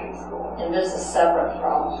Elementary School. And this is separate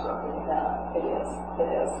from that. It is.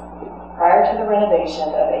 Prior to the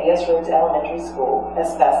renovation of AS Rhodes Elementary School,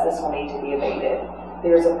 asbestos will need to be abated.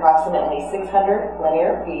 There is approximately 600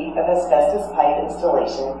 linear feet of asbestos pipe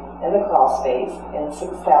installation in the crawl space and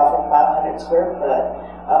 6,500 square foot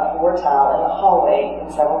of floor tile in the hallway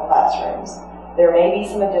in several classrooms. There may be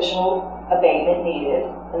some additional abatement needed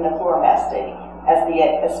in the floor mastic. As the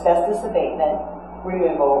asbestos abatement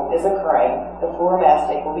removal is occurring, the floor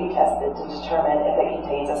mastic will be tested to determine if it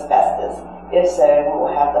contains asbestos. If so, we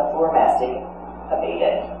will have the floor mastic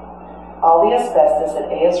abated. All the asbestos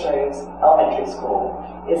at AS Rhodes Elementary School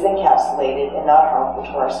is encapsulated and not harmful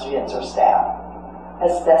to our students or staff.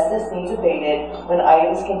 Asbestos needs abated when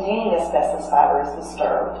items containing asbestos fiber is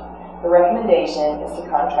disturbed. The recommendation is to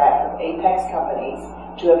contract with Apex companies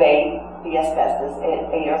to abate the asbestos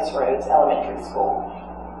at AS Rhodes Elementary School.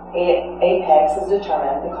 Apex has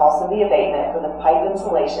determined the cost of the abatement for the pipe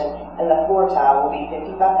insulation and the floor tile will be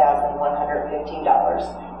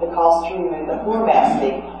 $55,115. The cost to remove the floor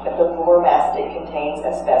mastic, if the floor mastic contains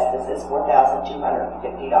asbestos, is $4,250.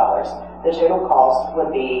 The total cost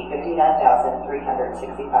would be $59,365.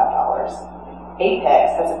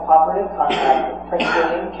 Apex has a cooperative contract with Prince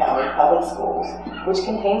William County Public Schools, which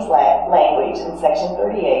contains language in Section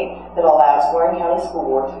 38 that allows Warren County School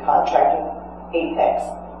Board to contract with Apex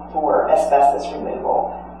for asbestos removal.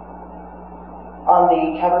 On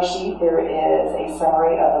the cover sheet, there is a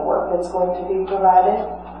summary of the work that's going to be provided,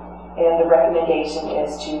 and the recommendation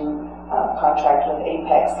is to contract with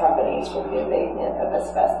Apex companies for the abatement of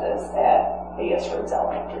asbestos at AS Rhodes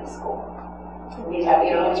Elementary School. These are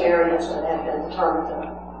the only areas that have been determined to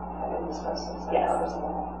have asbestos. Yes.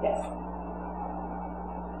 Yes.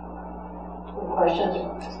 Any questions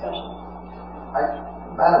or discussion?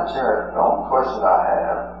 Madam Chair, the only question I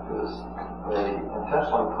have is they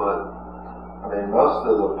intentionally put, most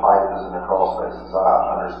of the pipe is in the crawl spaces,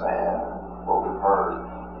 I understand what we've heard,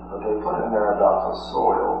 but they put in there about the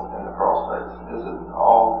soil in the crawl space. Is it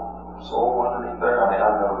all soil underneath there?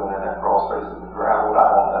 I've never been in that crawl space. Is it gravel? I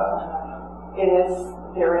don't know. It is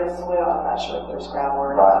There is soil, I'm not sure if there's gravel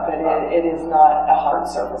or not, but it is not a hard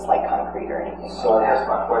surface like concrete or anything So like I guess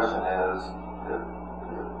that. my question is, if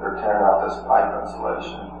they're tearing out this pipe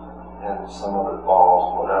insulation and some of it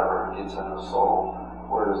falls, whatever, gets into the soil,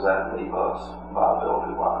 where does that leave us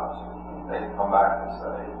liability wise? They can come back and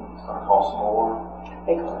say it's going to cost more.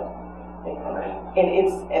 They could. And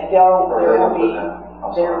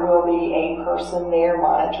there will be a person there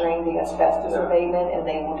monitoring the asbestos abatement, and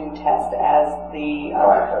they will do tests as the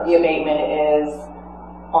abatement is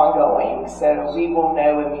ongoing. So we will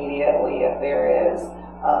know immediately if there is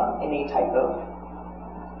any type of.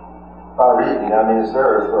 By reading, I mean, it's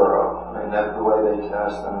very thorough. I mean, that's the way they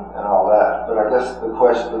test and all that. But I guess the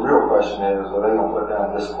real question is, are they going to put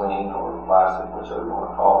down visqueen or plastic, whichever you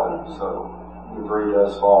want to call it? So debris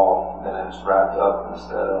does fall, and it's wrapped up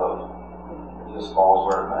instead of it just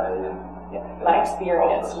falls where it may. And my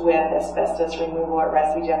experience with asbestos removal at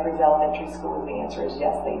Recipients Elementary School, the answer is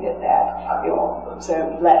yes, they did that.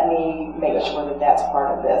 So let me make sure that that's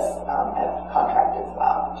part of this contract as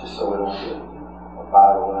well. Just so we don't get a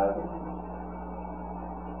vital way.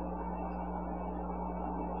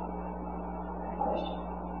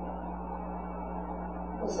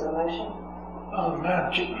 Is there a motion?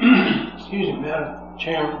 Madam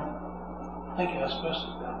Chairman, thank you,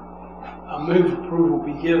 asbestos guy. I move approval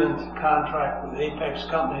be given to contract with Apex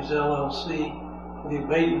Companies LLC for the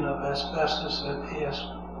abatement of asbestos at AS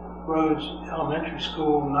Rhodes Elementary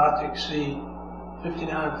School not to exceed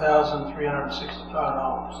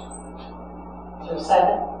 $59,365. Is there a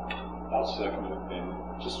second? I'll second it, and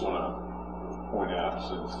just want to point out,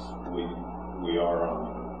 since we are on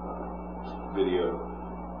video,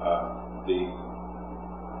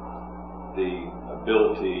 the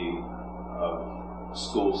ability of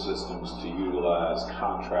school systems to utilize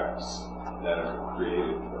contracts that are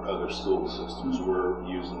created for other school systems. We're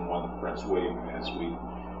using one that Prince William has.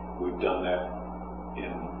 We've done that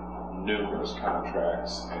in numerous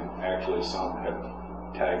contracts, and actually some have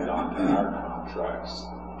tagged on to our contracts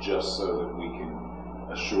just so that we can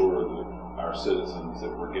assure that our citizens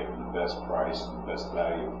that we're getting the best price and the best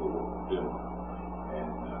value for what we're doing. And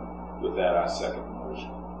with that, I second the motion.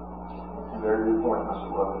 Very good point, Mr.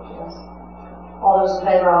 Lovett. Yes. All those in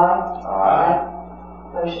favor, aye? Aye.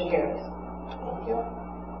 Motion carries. Thank you.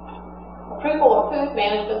 Approval of food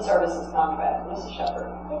management services contract. Mrs. Sheppard.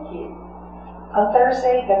 Thank you. On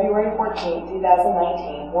Thursday, February 14,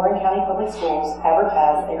 2019, Warren County Public Schools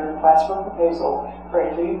advertised a request for proposal for a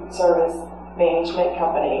food service management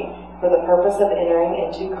company for the purpose of entering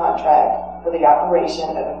into contract for the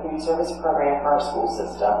operation of a food service program for our school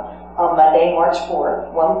system. On Monday, March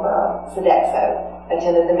 4th, one firm, Sodexo,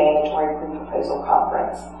 attended the mandatory pre-proposal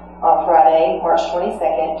conference. On Friday, March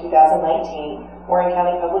 22nd, 2019, Warren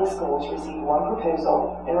County Public Schools received one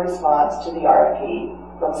proposal in response to the RFP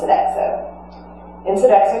from Sodexo. In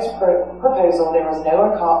Sodexo's proposal, there was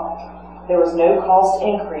no cost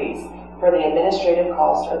increase for the administrative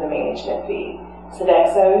cost or the management fee.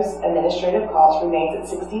 Sodexo's administrative cost remains at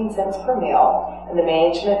 16 cents per meal, and the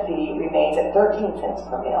management fee remains at 13 cents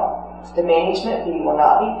per meal. The management fee will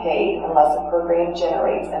not be paid unless the program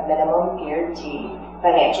generates a minimum guaranteed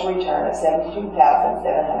financial return of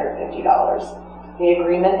 $72,750. The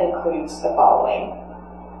agreement includes the following: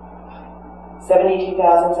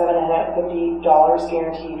 $72,750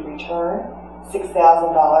 guaranteed return, $6,000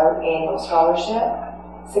 annual scholarship,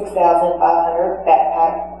 $6,500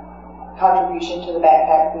 backpack contribution to the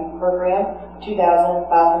backpack food program,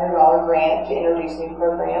 $2,500 grant to introduce new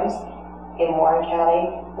programs in Warren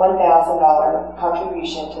County, $1,000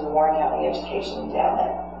 contribution to the Warren County Education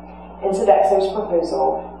Endowment. In Sodexo's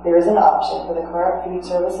proposal, there is an option for the current food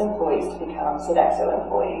service employees to become Sodexo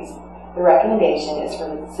employees. The recommendation is for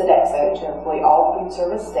Sodexo to employ all food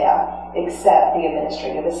service staff except the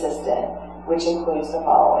administrative assistant, which includes the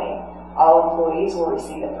following: all employees will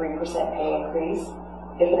receive a 3% pay increase.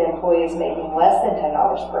 If an employee is making less than $10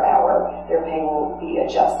 per hour, their pay will be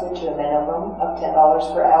adjusted to a minimum of $10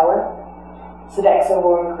 per hour. Sodexo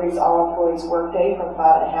will increase all employees' workday from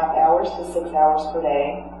 5.5 hours to 6 hours per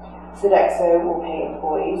day. Sodexo will pay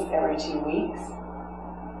employees every 2 weeks.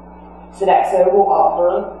 Sodexo will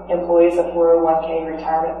offer employees a 401k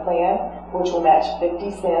retirement plan, which will match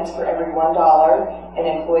 50 cents for every $1 an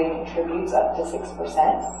employee contributes up to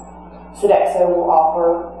 6%. Sodexo will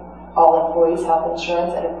offer all employees health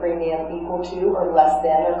insurance at a premium equal to or less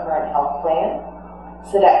than their current health plan.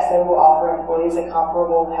 Sodexo will offer employees a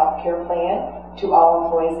comparable health care plan to all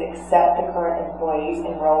employees except the current employees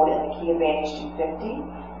enrolled in the Key Advantage 250,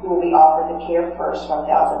 who will be offered the Care First 1000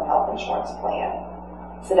 health insurance plan.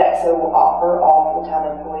 Sodexo will offer all full-time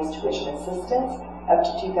employees tuition assistance up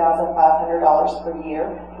to $2,500 per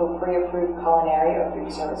year for pre-approved culinary or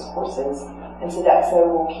food service courses. And Sodexo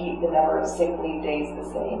will keep the number of sick leave days the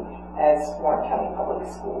same as Warren County Public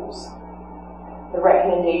Schools. Our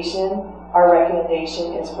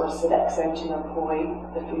recommendation is for Sodexo to employ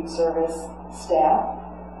the food service staff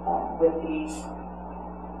with these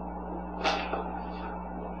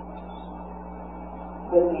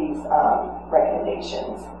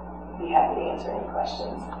recommendations. Be happy to answer any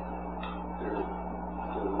questions. Their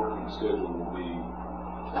working schedule will be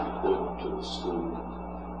equivalent to the school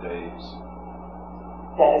days.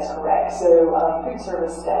 That is correct. So food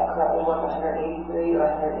service staff currently work 183 or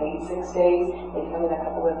 186 days. They come in a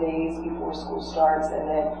couple of days before school starts and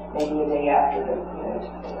then maybe a day after to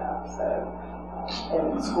pick it up. So,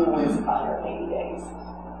 and school is 180 days.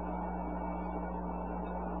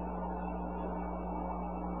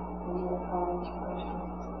 Any more comments or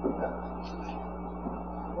questions?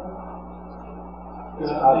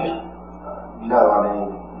 No, I mean,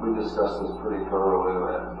 we discussed this pretty thoroughly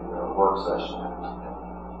at the work session.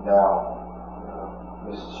 Now,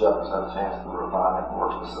 Mrs. Sheppard's had a chance to refine it and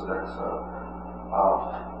work with Sodexo.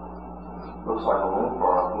 Looks like a win for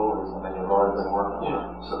our employees. I mean, they've already been working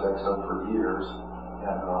with Sodexo for years,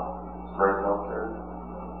 and great health care,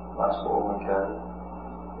 nice 401k.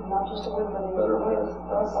 Not just a win for the employees,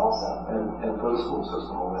 for us also. And for the school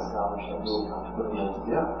system on that.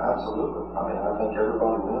 Yeah, absolutely. I mean, I think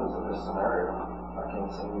everybody wins in this scenario. I can't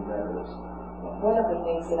see any negatives. One of the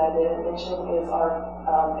things that I didn't mention is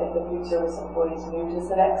if the food service employees move to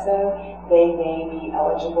Sodexo, they may be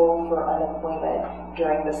eligible for unemployment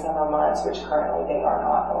during the summer months, which currently they are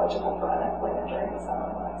not eligible for unemployment during the summer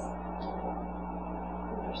months.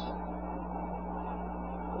 Interesting.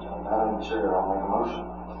 Madam Chair, I'll make a motion.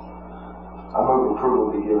 I move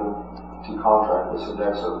approval be given to contract with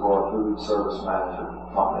Sodexo for our food service manager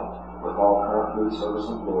company with all current food service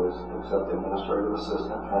employees except the administrative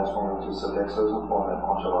assistant transferring to Sodexo's employment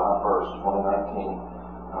on July 1st, 2019.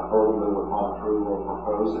 I further move upon approval of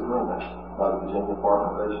proposed agreement by the Virginia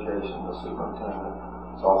Department of Education, the superintendent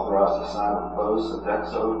is authorized to sign a proposed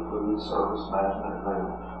Sodexo food service management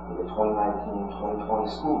agreement for the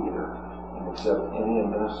 2019-2020 school year and accept any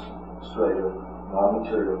administrative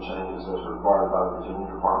non-material changes as required by the Virginia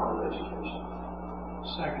Department of Education.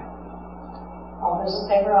 Second. All those in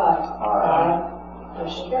favor, aye. Aye.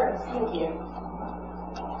 Motion carries. Thank you.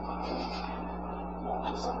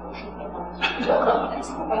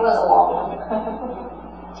 That was a long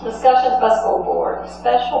one. Discussions by school board.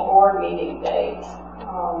 Special board meeting date.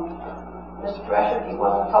 Mr. Drescher, do you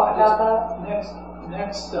want to talk about that?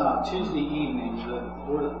 Next Tuesday evening, the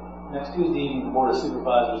Board of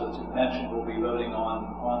Supervisors, as you mentioned, will be voting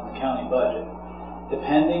on the county budget.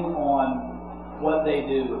 Depending on what they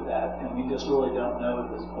do with that, and we just really don't know at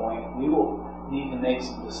this point, we will need to make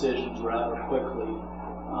some decisions rather quickly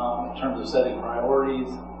in terms of setting priorities.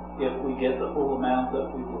 If we get the full amount that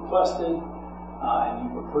we've requested and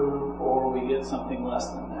you've approved, or we get something less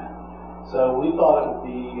than that. So we thought it would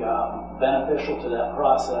be beneficial to that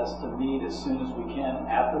process to meet as soon as we can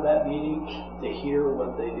after that meeting to hear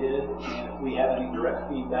what they did and if we have any direct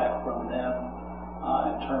feedback from them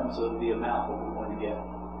in terms of the amount that we're going to get.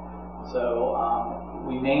 So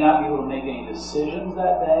we may not be able to make any decisions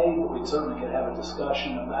that day, but we certainly could have a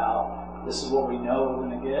discussion about this is what we know we're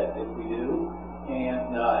going to get if we do,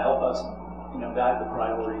 and help us, guide the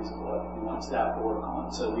priorities of what we want staff to work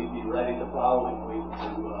on. So we'd be ready the following week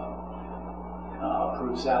to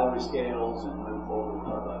approve salary scales and move forward with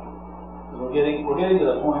our budget. We're getting to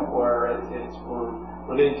the point where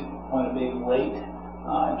we're getting to the point of being late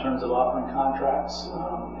in terms of offering contracts.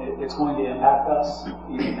 It's going to impact us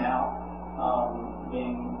even now,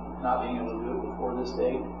 not being able to do it before this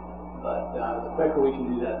date. But the quicker we can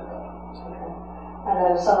do that, the better. Okay. I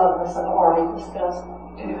know some of us have already discussed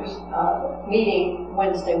meeting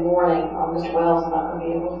Wednesday morning. Mr. Wells is not going to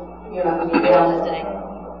be able. You're not going to be around that day.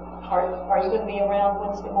 Are you going to be around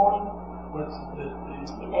Wednesday morning? What's the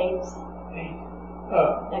 8th?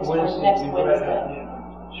 8th. Next Wednesday. Wednesday.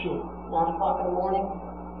 Yeah, sure. 9 o'clock in the morning.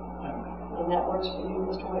 Okay. And that works for you,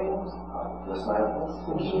 Mr. Williams? Yes, ma'am.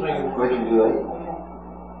 Just We can do 8.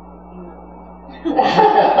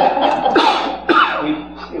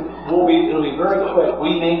 It'll be very quick.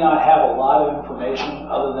 We may not have a lot of information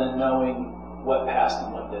other than knowing what passed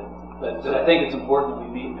and what didn't. But I think it's important that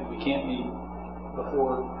we meet. If we can't meet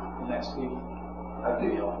before the next week, that'd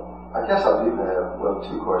be helpful. I guess I do have,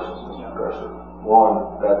 two questions, Mr. Drescher.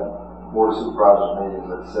 One, that Board of Supervisors meeting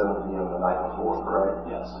is at 7 p.m. the night before, correct?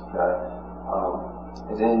 Yes. Okay.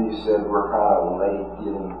 And then you said we're kind of late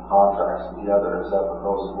getting contracts together. Is that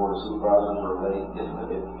because the Board of Supervisors are late getting it?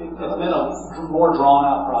 It's been a more drawn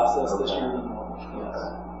out process this year than normal. Yes.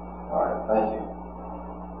 All right, thank you.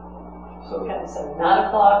 So, Okay, so 9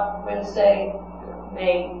 o'clock Wednesday,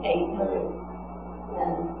 May 8th.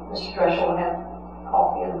 And Mr. Drescher will have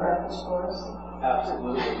coffee and breakfast for us.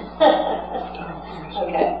 Absolutely.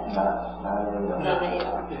 Okay. 9 a.m. 9 a.m.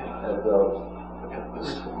 At the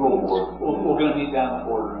school board. We're going to meet down in the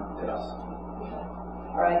boardroom. Yes.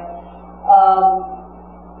 All right.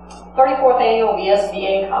 34th Annual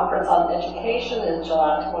VSBA Conference on Education is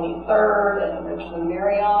July 23rd at the Richmond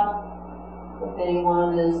Marriott. If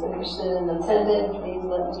anyone is interested in attending, please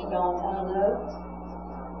let Mr. Blanton know.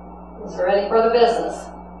 Is there any further business?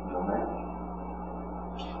 No, ma'am.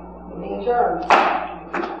 Meeting adjourned.